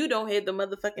studying, and you don't have the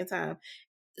motherfucking time.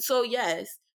 So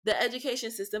yes, the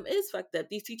education system is fucked up.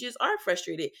 These teachers are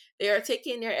frustrated. They are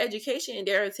taking their education,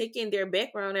 they are taking their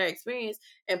background, their experience,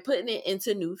 and putting it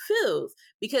into new fields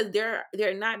because they're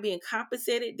not being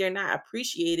compensated, they're not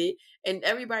appreciated, and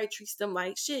everybody treats them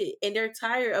like shit. And they're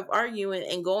tired of arguing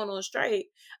and going on strike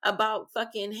about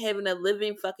fucking having a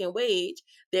living fucking wage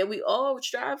that we all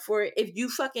strive for if you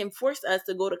fucking force us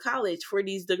to go to college for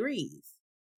these degrees,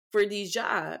 for these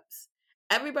jobs.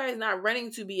 Everybody's not running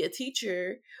to be a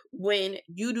teacher when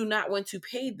you do not want to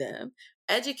pay them.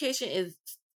 Education is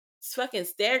fucking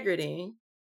staggering,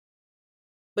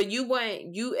 but you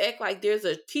act like there's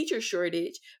a teacher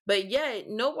shortage, but yet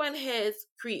no one has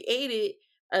created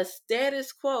a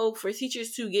status quo for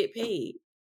teachers to get paid.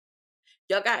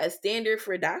 Y'all got a standard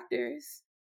for doctors,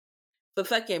 for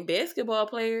fucking basketball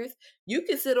players. You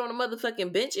can sit on a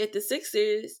motherfucking bench at the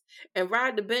Sixers and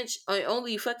ride the bench and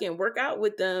only fucking work out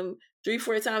with them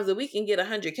 3-4 times a week and get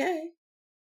 100K.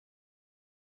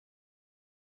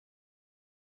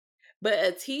 But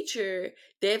a teacher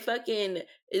that fucking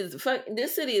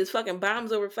this city is fucking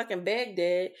bombs over fucking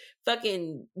Baghdad,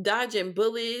 fucking dodging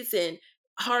bullets and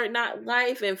hard not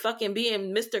life and fucking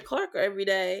being Mr. Clark every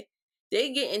day.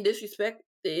 They getting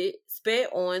disrespected,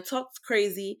 spat on, talked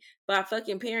crazy by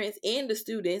fucking parents and the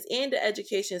students and the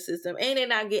education system, and they're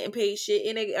not getting paid shit,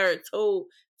 and they are told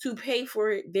to pay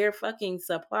for their fucking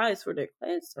supplies for their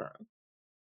classroom,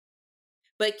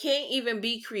 but can't even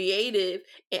be creative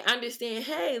and understand,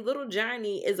 hey, little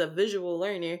Johnny is a visual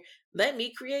learner. Let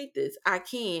me create this. I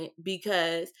can't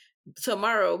because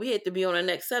tomorrow we have to be on the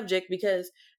next subject because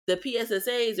the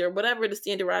PSSAs or whatever the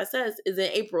standardized test is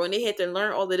in April and they had to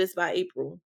learn all of this by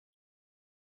April.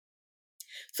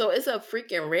 So it's a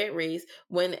freaking rat race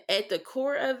when at the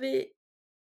core of it,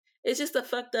 it's just a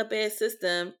fucked up ass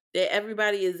system that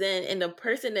everybody is in, and the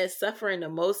person that's suffering the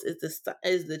most is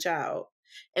the child,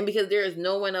 and because there is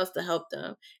no one else to help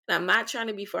them. And I'm not trying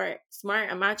to be smart.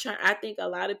 I'm not trying. I think a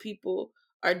lot of people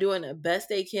are doing the best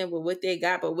they can with what they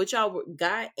got, but what y'all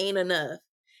got ain't enough,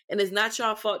 and it's not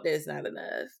y'all fault that it's not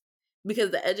enough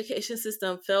because the education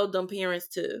system failed them parents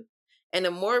too. And the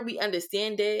more we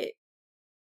understand that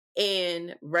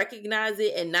and recognize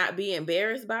it and not be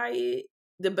embarrassed by it,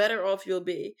 the better off you'll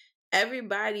be.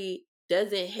 Everybody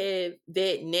doesn't have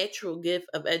that natural gift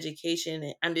of education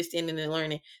and understanding and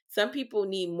learning. Some people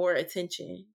need more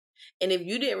attention. And if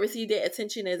you didn't receive that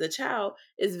attention as a child,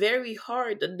 it's very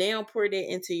hard to downpour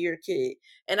that into your kid.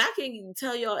 And I can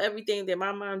tell y'all everything that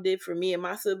my mom did for me and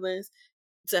my siblings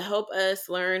to help us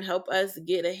learn, help us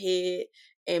get ahead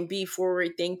and be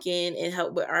forward thinking and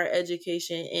help with our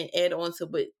education and add on to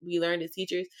what we learned as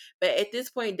teachers. But at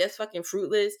this point, that's fucking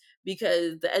fruitless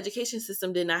because the education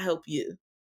system did not help you.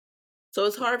 So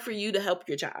it's hard for you to help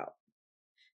your child.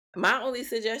 My only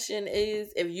suggestion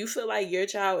is if you feel like your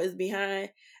child is behind,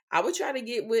 I would try to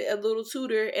get with a little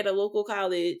tutor at a local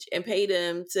college and pay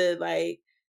them to like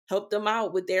help them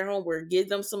out with their homework, give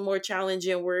them some more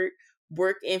challenging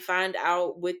work and find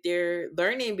out what their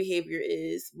learning behavior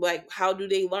is. Like how do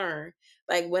they learn?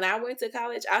 Like when I went to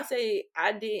college, I say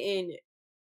I didn't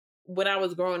when I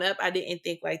was growing up, I didn't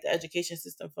think like the education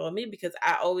system for me because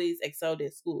I always excelled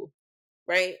at school,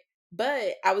 right?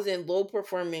 But I was in low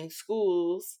performing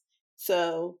schools,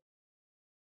 so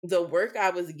the work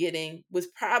I was getting was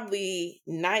probably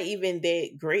not even that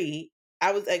great.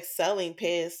 I was excelling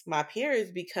past my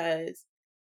peers because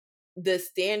the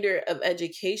standard of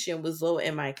education was low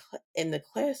in in the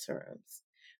classrooms.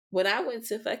 When I went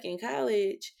to fucking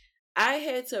college, I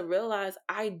had to realize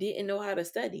I didn't know how to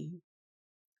study.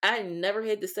 I never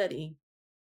had to study.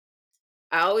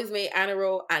 I always made honor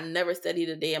roll. I never studied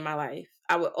a day in my life.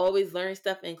 I would always learn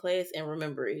stuff in class and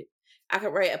remember it. I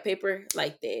could write a paper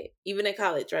like that. Even in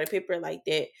college, write a paper like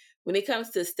that. When it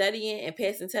comes to studying and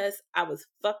passing tests, I was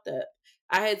fucked up.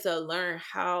 I had to learn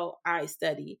how I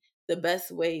study, the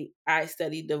best way I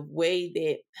study, the way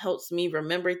that helps me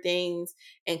remember things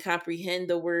and comprehend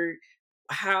the word.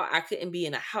 How I couldn't be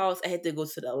in a house. I had to go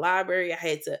to the library. I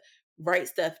had to write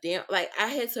stuff down. Like I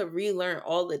had to relearn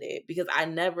all of that because I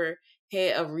never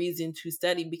had a reason to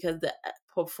study because the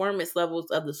performance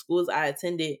levels of the schools I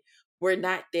attended were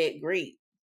not that great.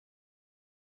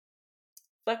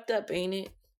 Fucked up, ain't it?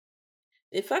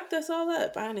 It fucked us all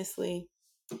up, honestly.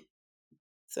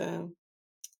 So,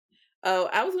 oh,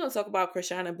 I was gonna talk about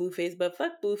Krishana Blueface, but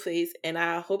fuck Blueface, and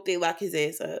I hope they lock his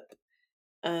ass up.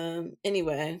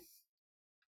 Anyway,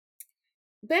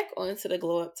 back onto the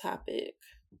glow up topic.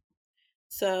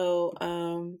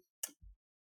 So,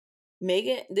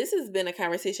 Megan, this has been a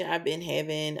conversation I've been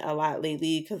having a lot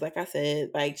lately because, like I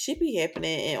said, like shit be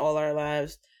happening in all our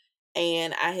lives,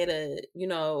 and I had a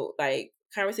like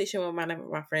conversation with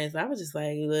my friends, and I was just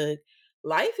like, look,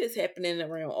 life is happening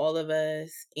around all of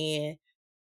us, and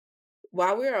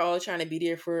while we're all trying to be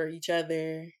there for each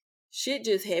other, shit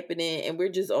just happening, and we're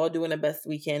just all doing the best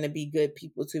we can to be good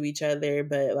people to each other.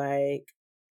 But like,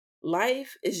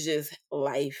 life is just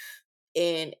life.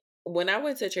 And when I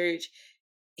went to church,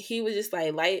 he was just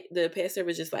like, the pastor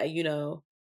was just like,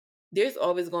 there's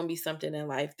always going to be something in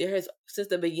life. There has, since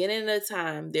the beginning of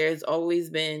time, there's always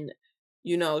been,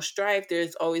 strife.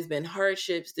 There's always been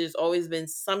hardships. There's always been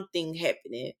something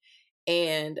happening.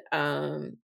 And,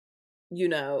 and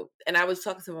I was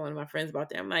talking to one of my friends about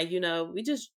that. I'm like, we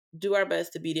just do our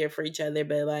best to be there for each other.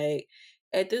 But like,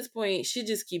 at this point, shit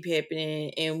just keep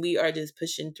happening, and we are just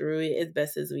pushing through it as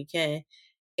best as we can.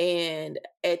 And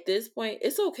at this point,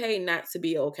 it's okay not to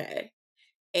be okay.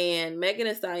 And Megan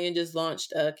Thee Stallion just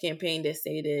launched a campaign that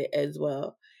stated as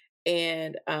well.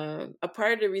 And a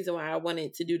part of the reason why I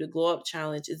wanted to do the glow up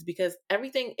challenge is because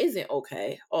everything isn't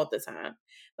okay all the time.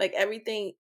 Like,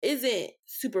 everything isn't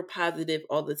super positive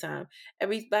all the time.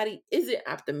 Everybody isn't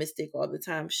optimistic all the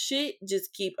time. Shit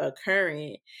just keep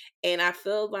occurring. And I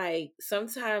feel like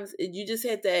sometimes you just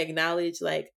have to acknowledge,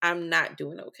 like, I'm not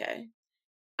doing okay.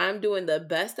 I'm doing the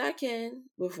best I can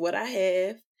with what I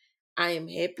have. I am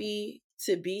happy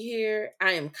to be here.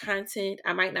 I am content.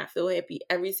 I might not feel happy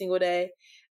every single day.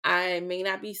 I may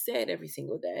not be sad every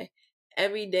single day.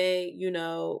 Every day,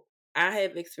 I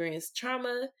have experienced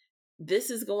trauma.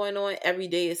 This is going on. Every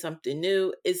day is something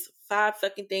new. It's five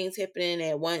fucking things happening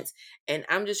at once. And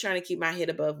I'm just trying to keep my head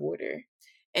above water.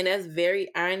 And that's very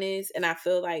honest. And I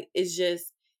feel like it's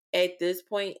just at this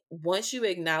point, once you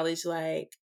acknowledge,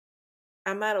 like,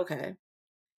 I'm not okay.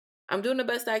 I'm doing the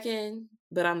best I can,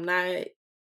 but I'm not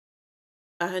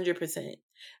 100%.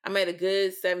 I'm at a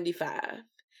good 75.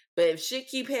 But if shit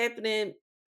keep happening,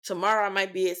 tomorrow I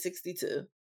might be at 62.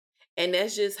 And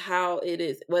that's just how it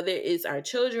is. Whether it's our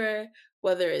children,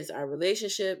 whether it's our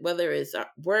relationship, whether it's our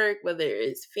work, whether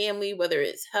it's family, whether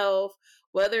it's health,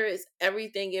 whether it's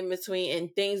everything in between and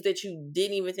things that you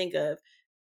didn't even think of,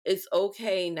 it's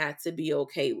okay not to be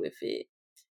okay with it.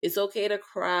 It's okay to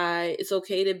cry. It's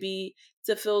okay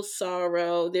to feel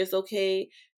sorrow. There's okay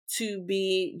to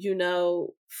be,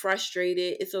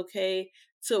 frustrated. It's okay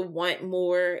to want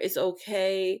more. It's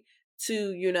okay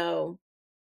to,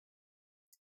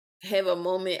 have a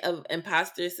moment of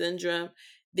imposter syndrome.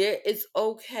 It's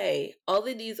okay. All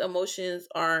of these emotions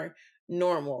are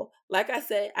normal. Like I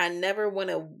said, I never want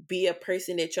to be a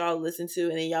person that y'all listen to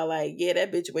and then y'all like, yeah,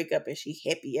 that bitch wake up and she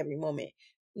happy every moment.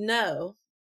 No,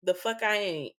 the fuck I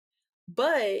ain't.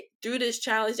 But through this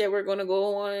challenge that we're going to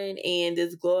go on and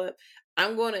this glow up,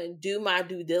 I'm going to do my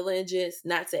due diligence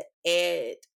not to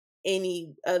add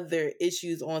any other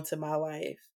issues onto my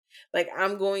life. Like,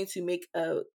 I'm going to make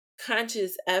a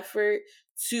conscious effort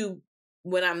to,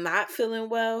 when I'm not feeling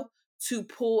well, to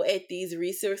pull at these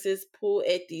resources, pull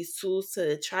at these tools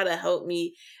to try to help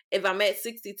me. If I'm at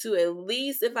 62, at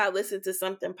least if I listen to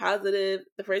something positive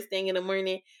the first thing in the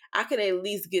morning, I can at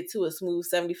least get to a smooth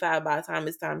 75 by the time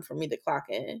it's time for me to clock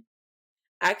in.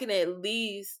 I can at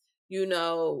least,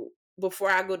 before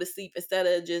I go to sleep, instead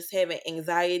of just having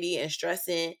anxiety and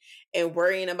stressing and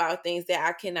worrying about things that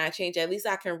I cannot change, at least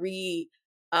I can read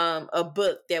a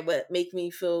book that would make me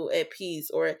feel at peace,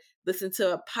 or listen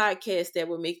to a podcast that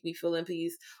would make me feel in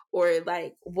peace, or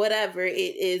like whatever it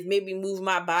is, maybe move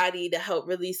my body to help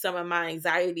release some of my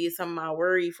anxiety, some of my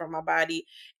worry from my body,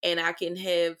 and I can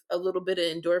have a little bit of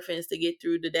endorphins to get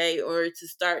through the day or to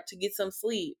start to get some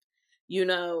sleep.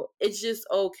 It's just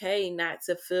okay not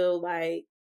to feel like,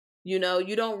 you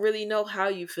don't really know how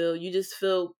you feel. You just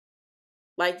feel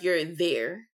like you're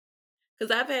there.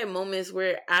 Because I've had moments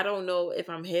where I don't know if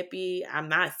I'm happy, I'm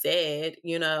not sad,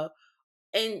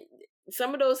 and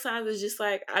some of those times it's just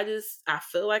like, I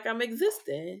feel like I'm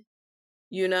existing.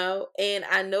 And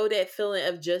I know that feeling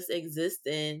of just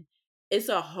existing, it's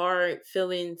a hard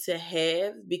feeling to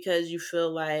have, because you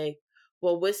feel like,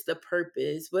 well, what's the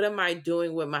purpose? What am I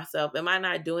doing with myself? Am I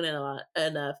not doing it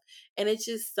enough? And it's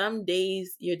just, some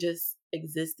days you're just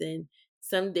existing,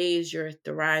 some days you're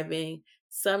thriving,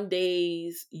 some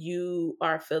days you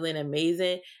are feeling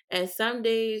amazing, and some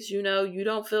days, you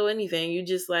don't feel anything. You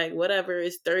just like, whatever,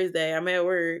 it's Thursday, I'm at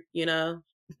work,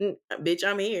 bitch,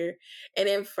 I'm here. And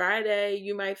then Friday,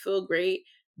 you might feel great.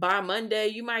 By Monday,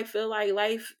 you might feel like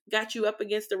life got you up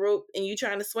against the rope and you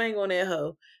trying to swing on that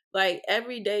hoe. Like,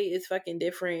 every day is fucking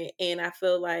different. And I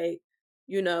feel like,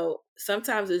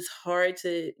 sometimes it's hard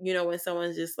to, when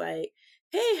someone's just like,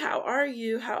 hey, how are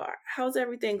you? How's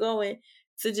everything going?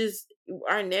 To just,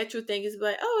 our natural thing is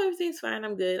like, oh, everything's fine.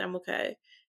 I'm good. I'm okay.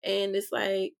 And it's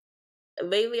like,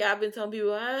 lately I've been telling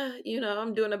people,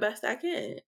 I'm doing the best I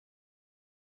can.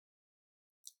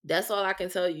 That's all I can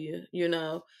tell you.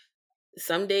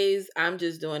 Some days I'm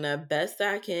just doing the best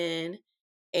I can,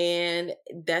 and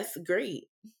that's great.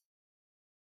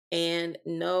 And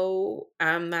no,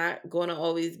 I'm not going to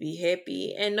always be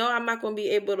happy. And no, I'm not going to be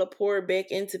able to pour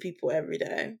back into people every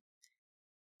day.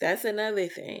 That's another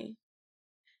thing.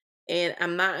 And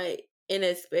I'm not in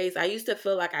a space. I used to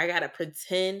feel like I got to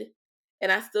pretend,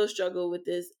 and I still struggle with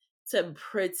this, to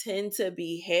pretend to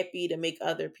be happy to make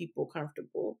other people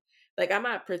comfortable. Like, I'm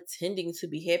not pretending to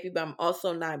be happy, but I'm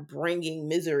also not bringing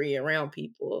misery around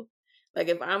people. Like,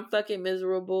 if I'm fucking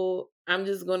miserable, I'm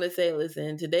just going to say,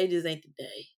 listen, today just ain't the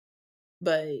day.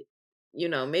 But,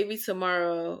 maybe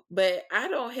tomorrow. But I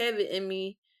don't have it in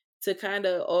me to kind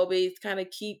of always kind of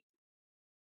keep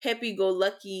happy go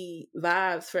lucky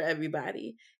vibes for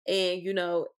everybody. And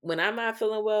when I'm not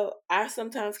feeling well, I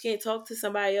sometimes can't talk to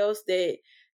somebody else that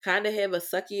kind of have a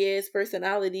sucky ass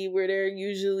personality where they're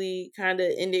usually kind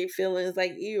of in their feelings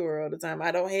like Eeyore all the time. I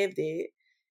don't have that.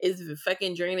 It's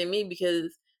fucking draining me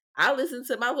because I listen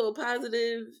to my little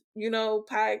positive,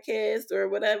 podcast or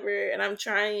whatever, and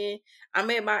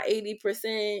I'm at my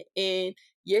 80%, and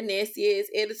your nasty ass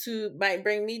attitude might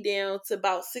bring me down to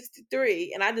about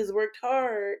 63. And I just worked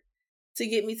hard to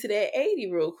get me to that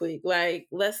 80 real quick. Like,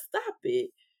 let's stop it,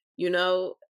 you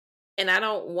know? And I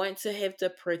don't want to have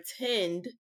to pretend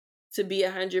to be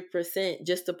 100%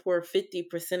 just to pour 50%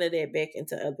 of that back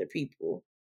into other people.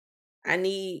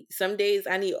 Some days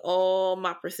I need all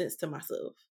my percents to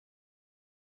myself.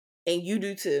 And you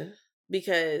do too.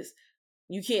 Because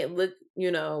you can't look,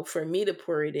 for me to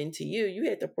pour it into you. You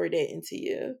have to pour that into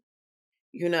you.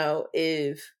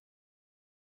 If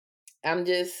I'm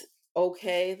just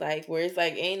okay, like where it's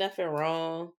like ain't nothing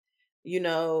wrong, you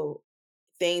know,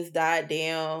 things died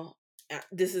down.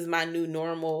 This is my new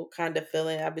normal kind of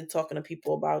feeling. I've been talking to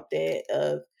people about that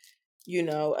of,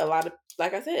 a lot of,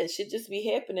 like I said, shit just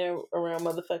be happening around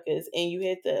motherfuckers, and you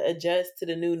have to adjust to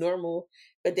the new normal,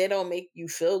 but they don't make you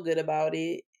feel good about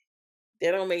it. They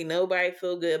don't make nobody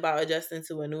feel good about adjusting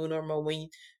to a new normal when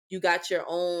you got your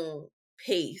own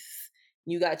pace.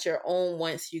 You got your own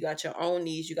wants, you got your own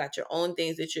needs, you got your own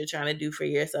things that you're trying to do for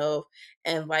yourself,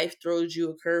 and life throws you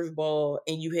a curveball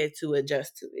and you have to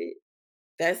adjust to it.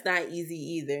 That's not easy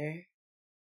either.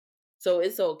 So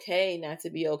it's okay not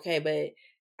to be okay, but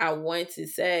I want to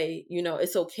say,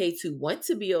 it's okay to want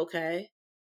to be okay.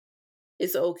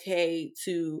 It's okay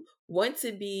to want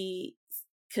to be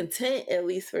content, at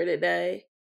least for the day.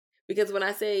 Because when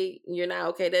I say you're not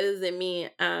okay, that doesn't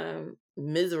mean I'm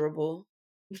miserable.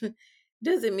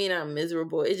 Doesn't mean I'm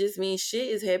miserable. It just means shit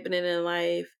is happening in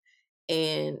life,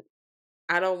 and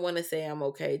I don't want to say I'm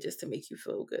okay just to make you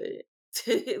feel good.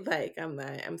 Like, I'm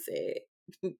not. I'm sad.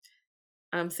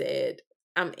 I'm sad.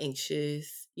 I'm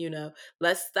anxious.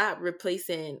 Let's stop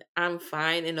replacing I'm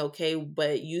fine and okay,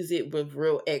 but use it with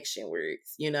real action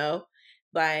words.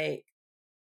 Like,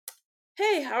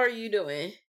 hey, how are you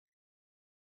doing?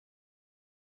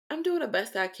 I'm doing the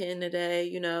best I can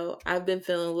today. I've been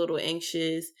feeling a little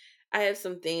anxious. I have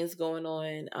some things going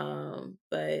on,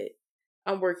 but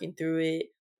I'm working through it.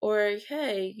 Or,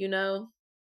 hey,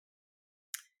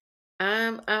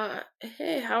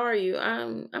 hey, how are you?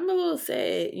 I'm a little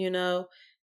sad.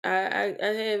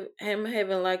 I'm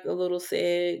having like a little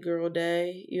sad girl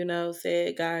day.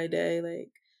 Sad guy day.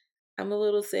 Like, I'm a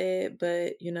little sad,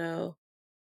 but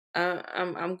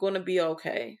I'm gonna be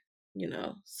okay.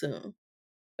 Soon.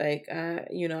 Like,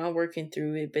 I'm working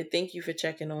through it, but thank you for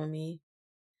checking on me.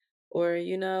 Or,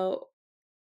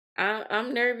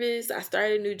 I'm nervous. I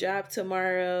start a new job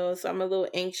tomorrow, so I'm a little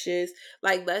anxious.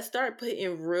 Like, let's start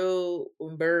putting real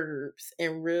verbs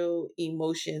and real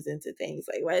emotions into things.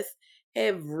 Like, let's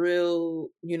have real,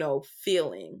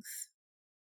 feelings.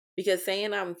 Because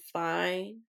saying I'm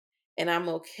fine and I'm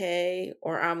okay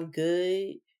or I'm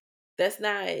good, that's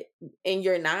not, and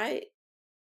you're not,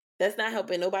 that's not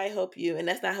helping nobody help you, and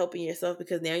that's not helping yourself,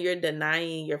 because now you're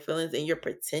denying your feelings and you're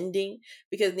pretending,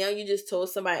 because now you just told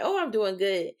somebody, "Oh, I'm doing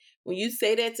good." When you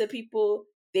say that to people,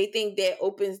 they think that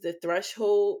opens the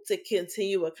threshold to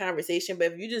continue a conversation,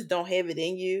 but if you just don't have it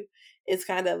in you, it's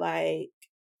kind of like,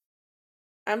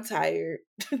 I'm tired.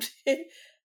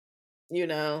 you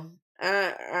know.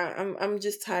 I'm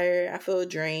just tired. I feel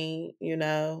drained, I'm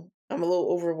a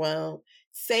little overwhelmed.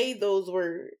 Say those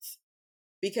words.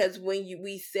 Because when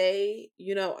we say,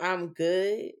 I'm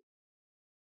good,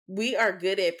 we are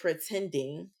good at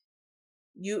pretending.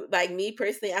 Like me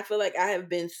personally, I feel like I have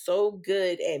been so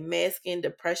good at masking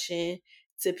depression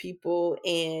to people,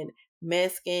 and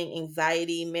masking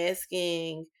anxiety,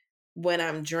 masking when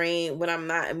I'm drained, when I'm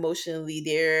not emotionally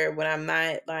there, when I'm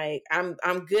not, like, I'm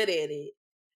good at it.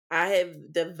 I have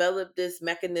developed this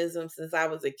mechanism since I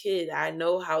was a kid. I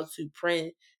know how to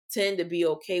tend to be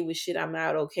okay with shit I'm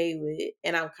not okay with.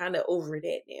 And I'm kind of over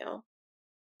that now.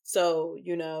 So,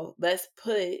 let's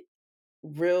put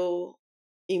real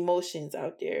emotions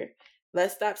out there.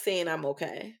 Let's stop saying I'm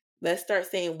okay. Let's start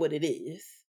saying what it is.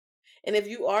 And if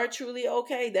you are truly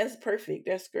okay, that's perfect.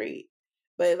 That's great.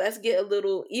 But let's get a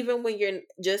little, even when you're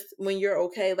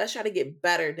okay, let's try to get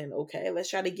better than okay. Let's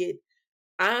try to get,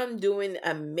 I'm doing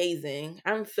amazing.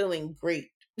 I'm feeling great.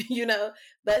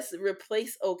 Let's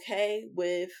replace okay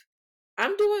with,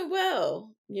 I'm doing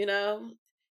well.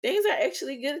 Things are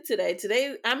actually good today.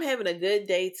 Today, I'm having a good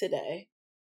day today.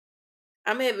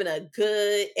 I'm having a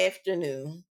good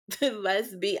afternoon.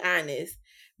 Let's be honest.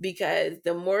 Because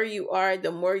the more you are,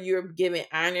 the more you're giving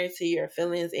honor to your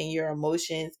feelings and your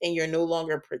emotions, and you're no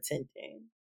longer pretending.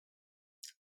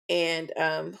 And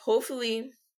hopefully,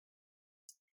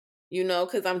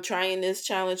 because I'm trying this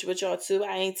challenge with y'all too.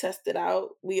 I ain't tested out.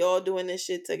 We all doing this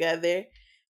shit together.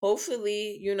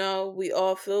 Hopefully, we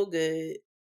all feel good.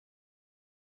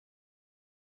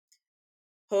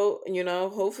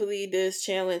 Hopefully this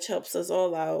challenge helps us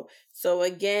all out. So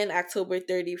again, October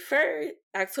 1st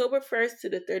to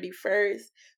the 31st,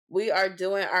 we are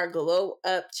doing our glow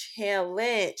up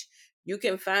challenge. You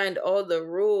can find all the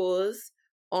rules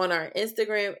on our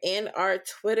Instagram and our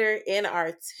Twitter and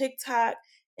our TikTok.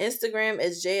 Instagram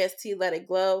is JST Let It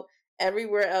Glow.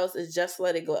 Everywhere else is Just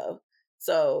Let It Glow.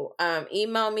 So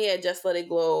email me at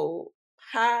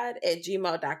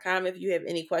justletitglowpod@gmail.com if you have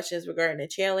any questions regarding the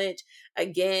challenge.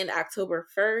 Again, October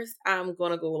 1st, I'm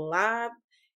going to go live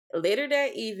later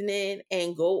that evening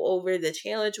and go over the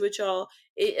challenge with y'all.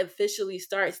 It officially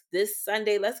starts this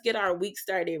Sunday. Let's get our week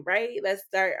started, right? Let's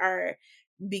start our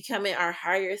becoming our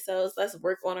higher selves. Let's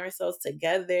work on ourselves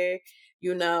together.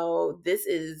 This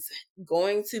is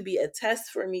going to be a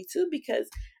test for me too, because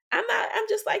I'm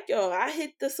just like y'all. I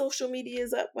hit the social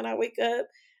medias up when I wake up.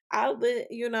 I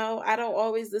don't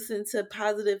always listen to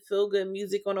positive feel good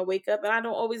music on a wake up, and I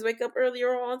don't always wake up earlier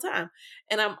or on time.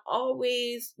 And I'm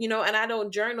always, and I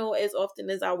don't journal as often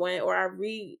as I want, or I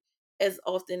read as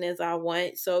often as I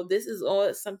want. So this is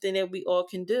all something that we all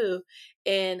can do,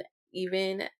 and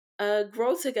even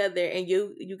grow together. And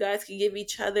you guys can give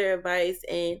each other advice,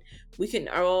 and we can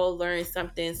all learn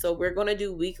something. So we're going to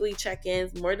do weekly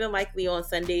check-ins, more than likely on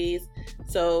Sundays.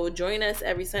 So join us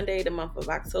every Sunday the month of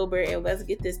October, and let's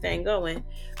get this thing going.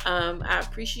 I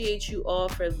appreciate you all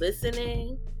for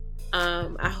listening.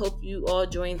 I hope you all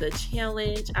join the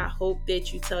challenge. I hope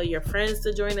that you tell your friends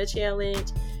to join the challenge.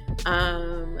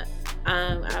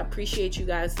 I appreciate you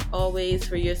guys always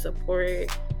for your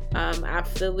support. I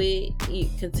feel it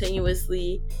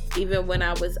continuously. Even when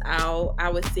I was out, I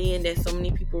was seeing that so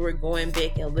many people were going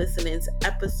back and listening to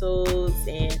episodes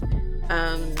and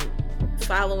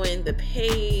following the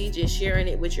page and sharing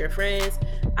it with your friends.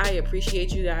 I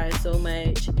appreciate you guys so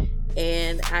much,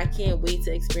 and I can't wait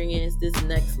to experience this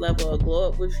next level of glow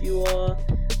up with you all.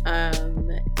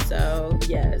 So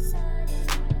yes,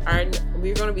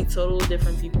 we're going to be total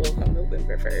different people come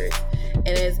November 1st. And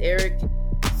as Eric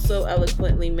so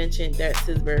eloquently mentioned, that's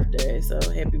his birthday. So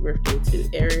happy birthday to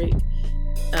Eric.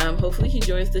 Hopefully he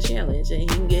joins the challenge and he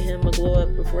can get him a glow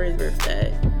up before his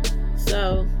birthday.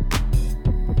 So,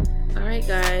 all right,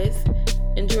 guys,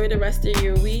 enjoy the rest of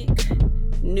your week.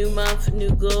 New month,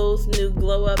 new goals, new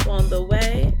glow up on the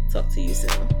way. Talk to you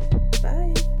soon.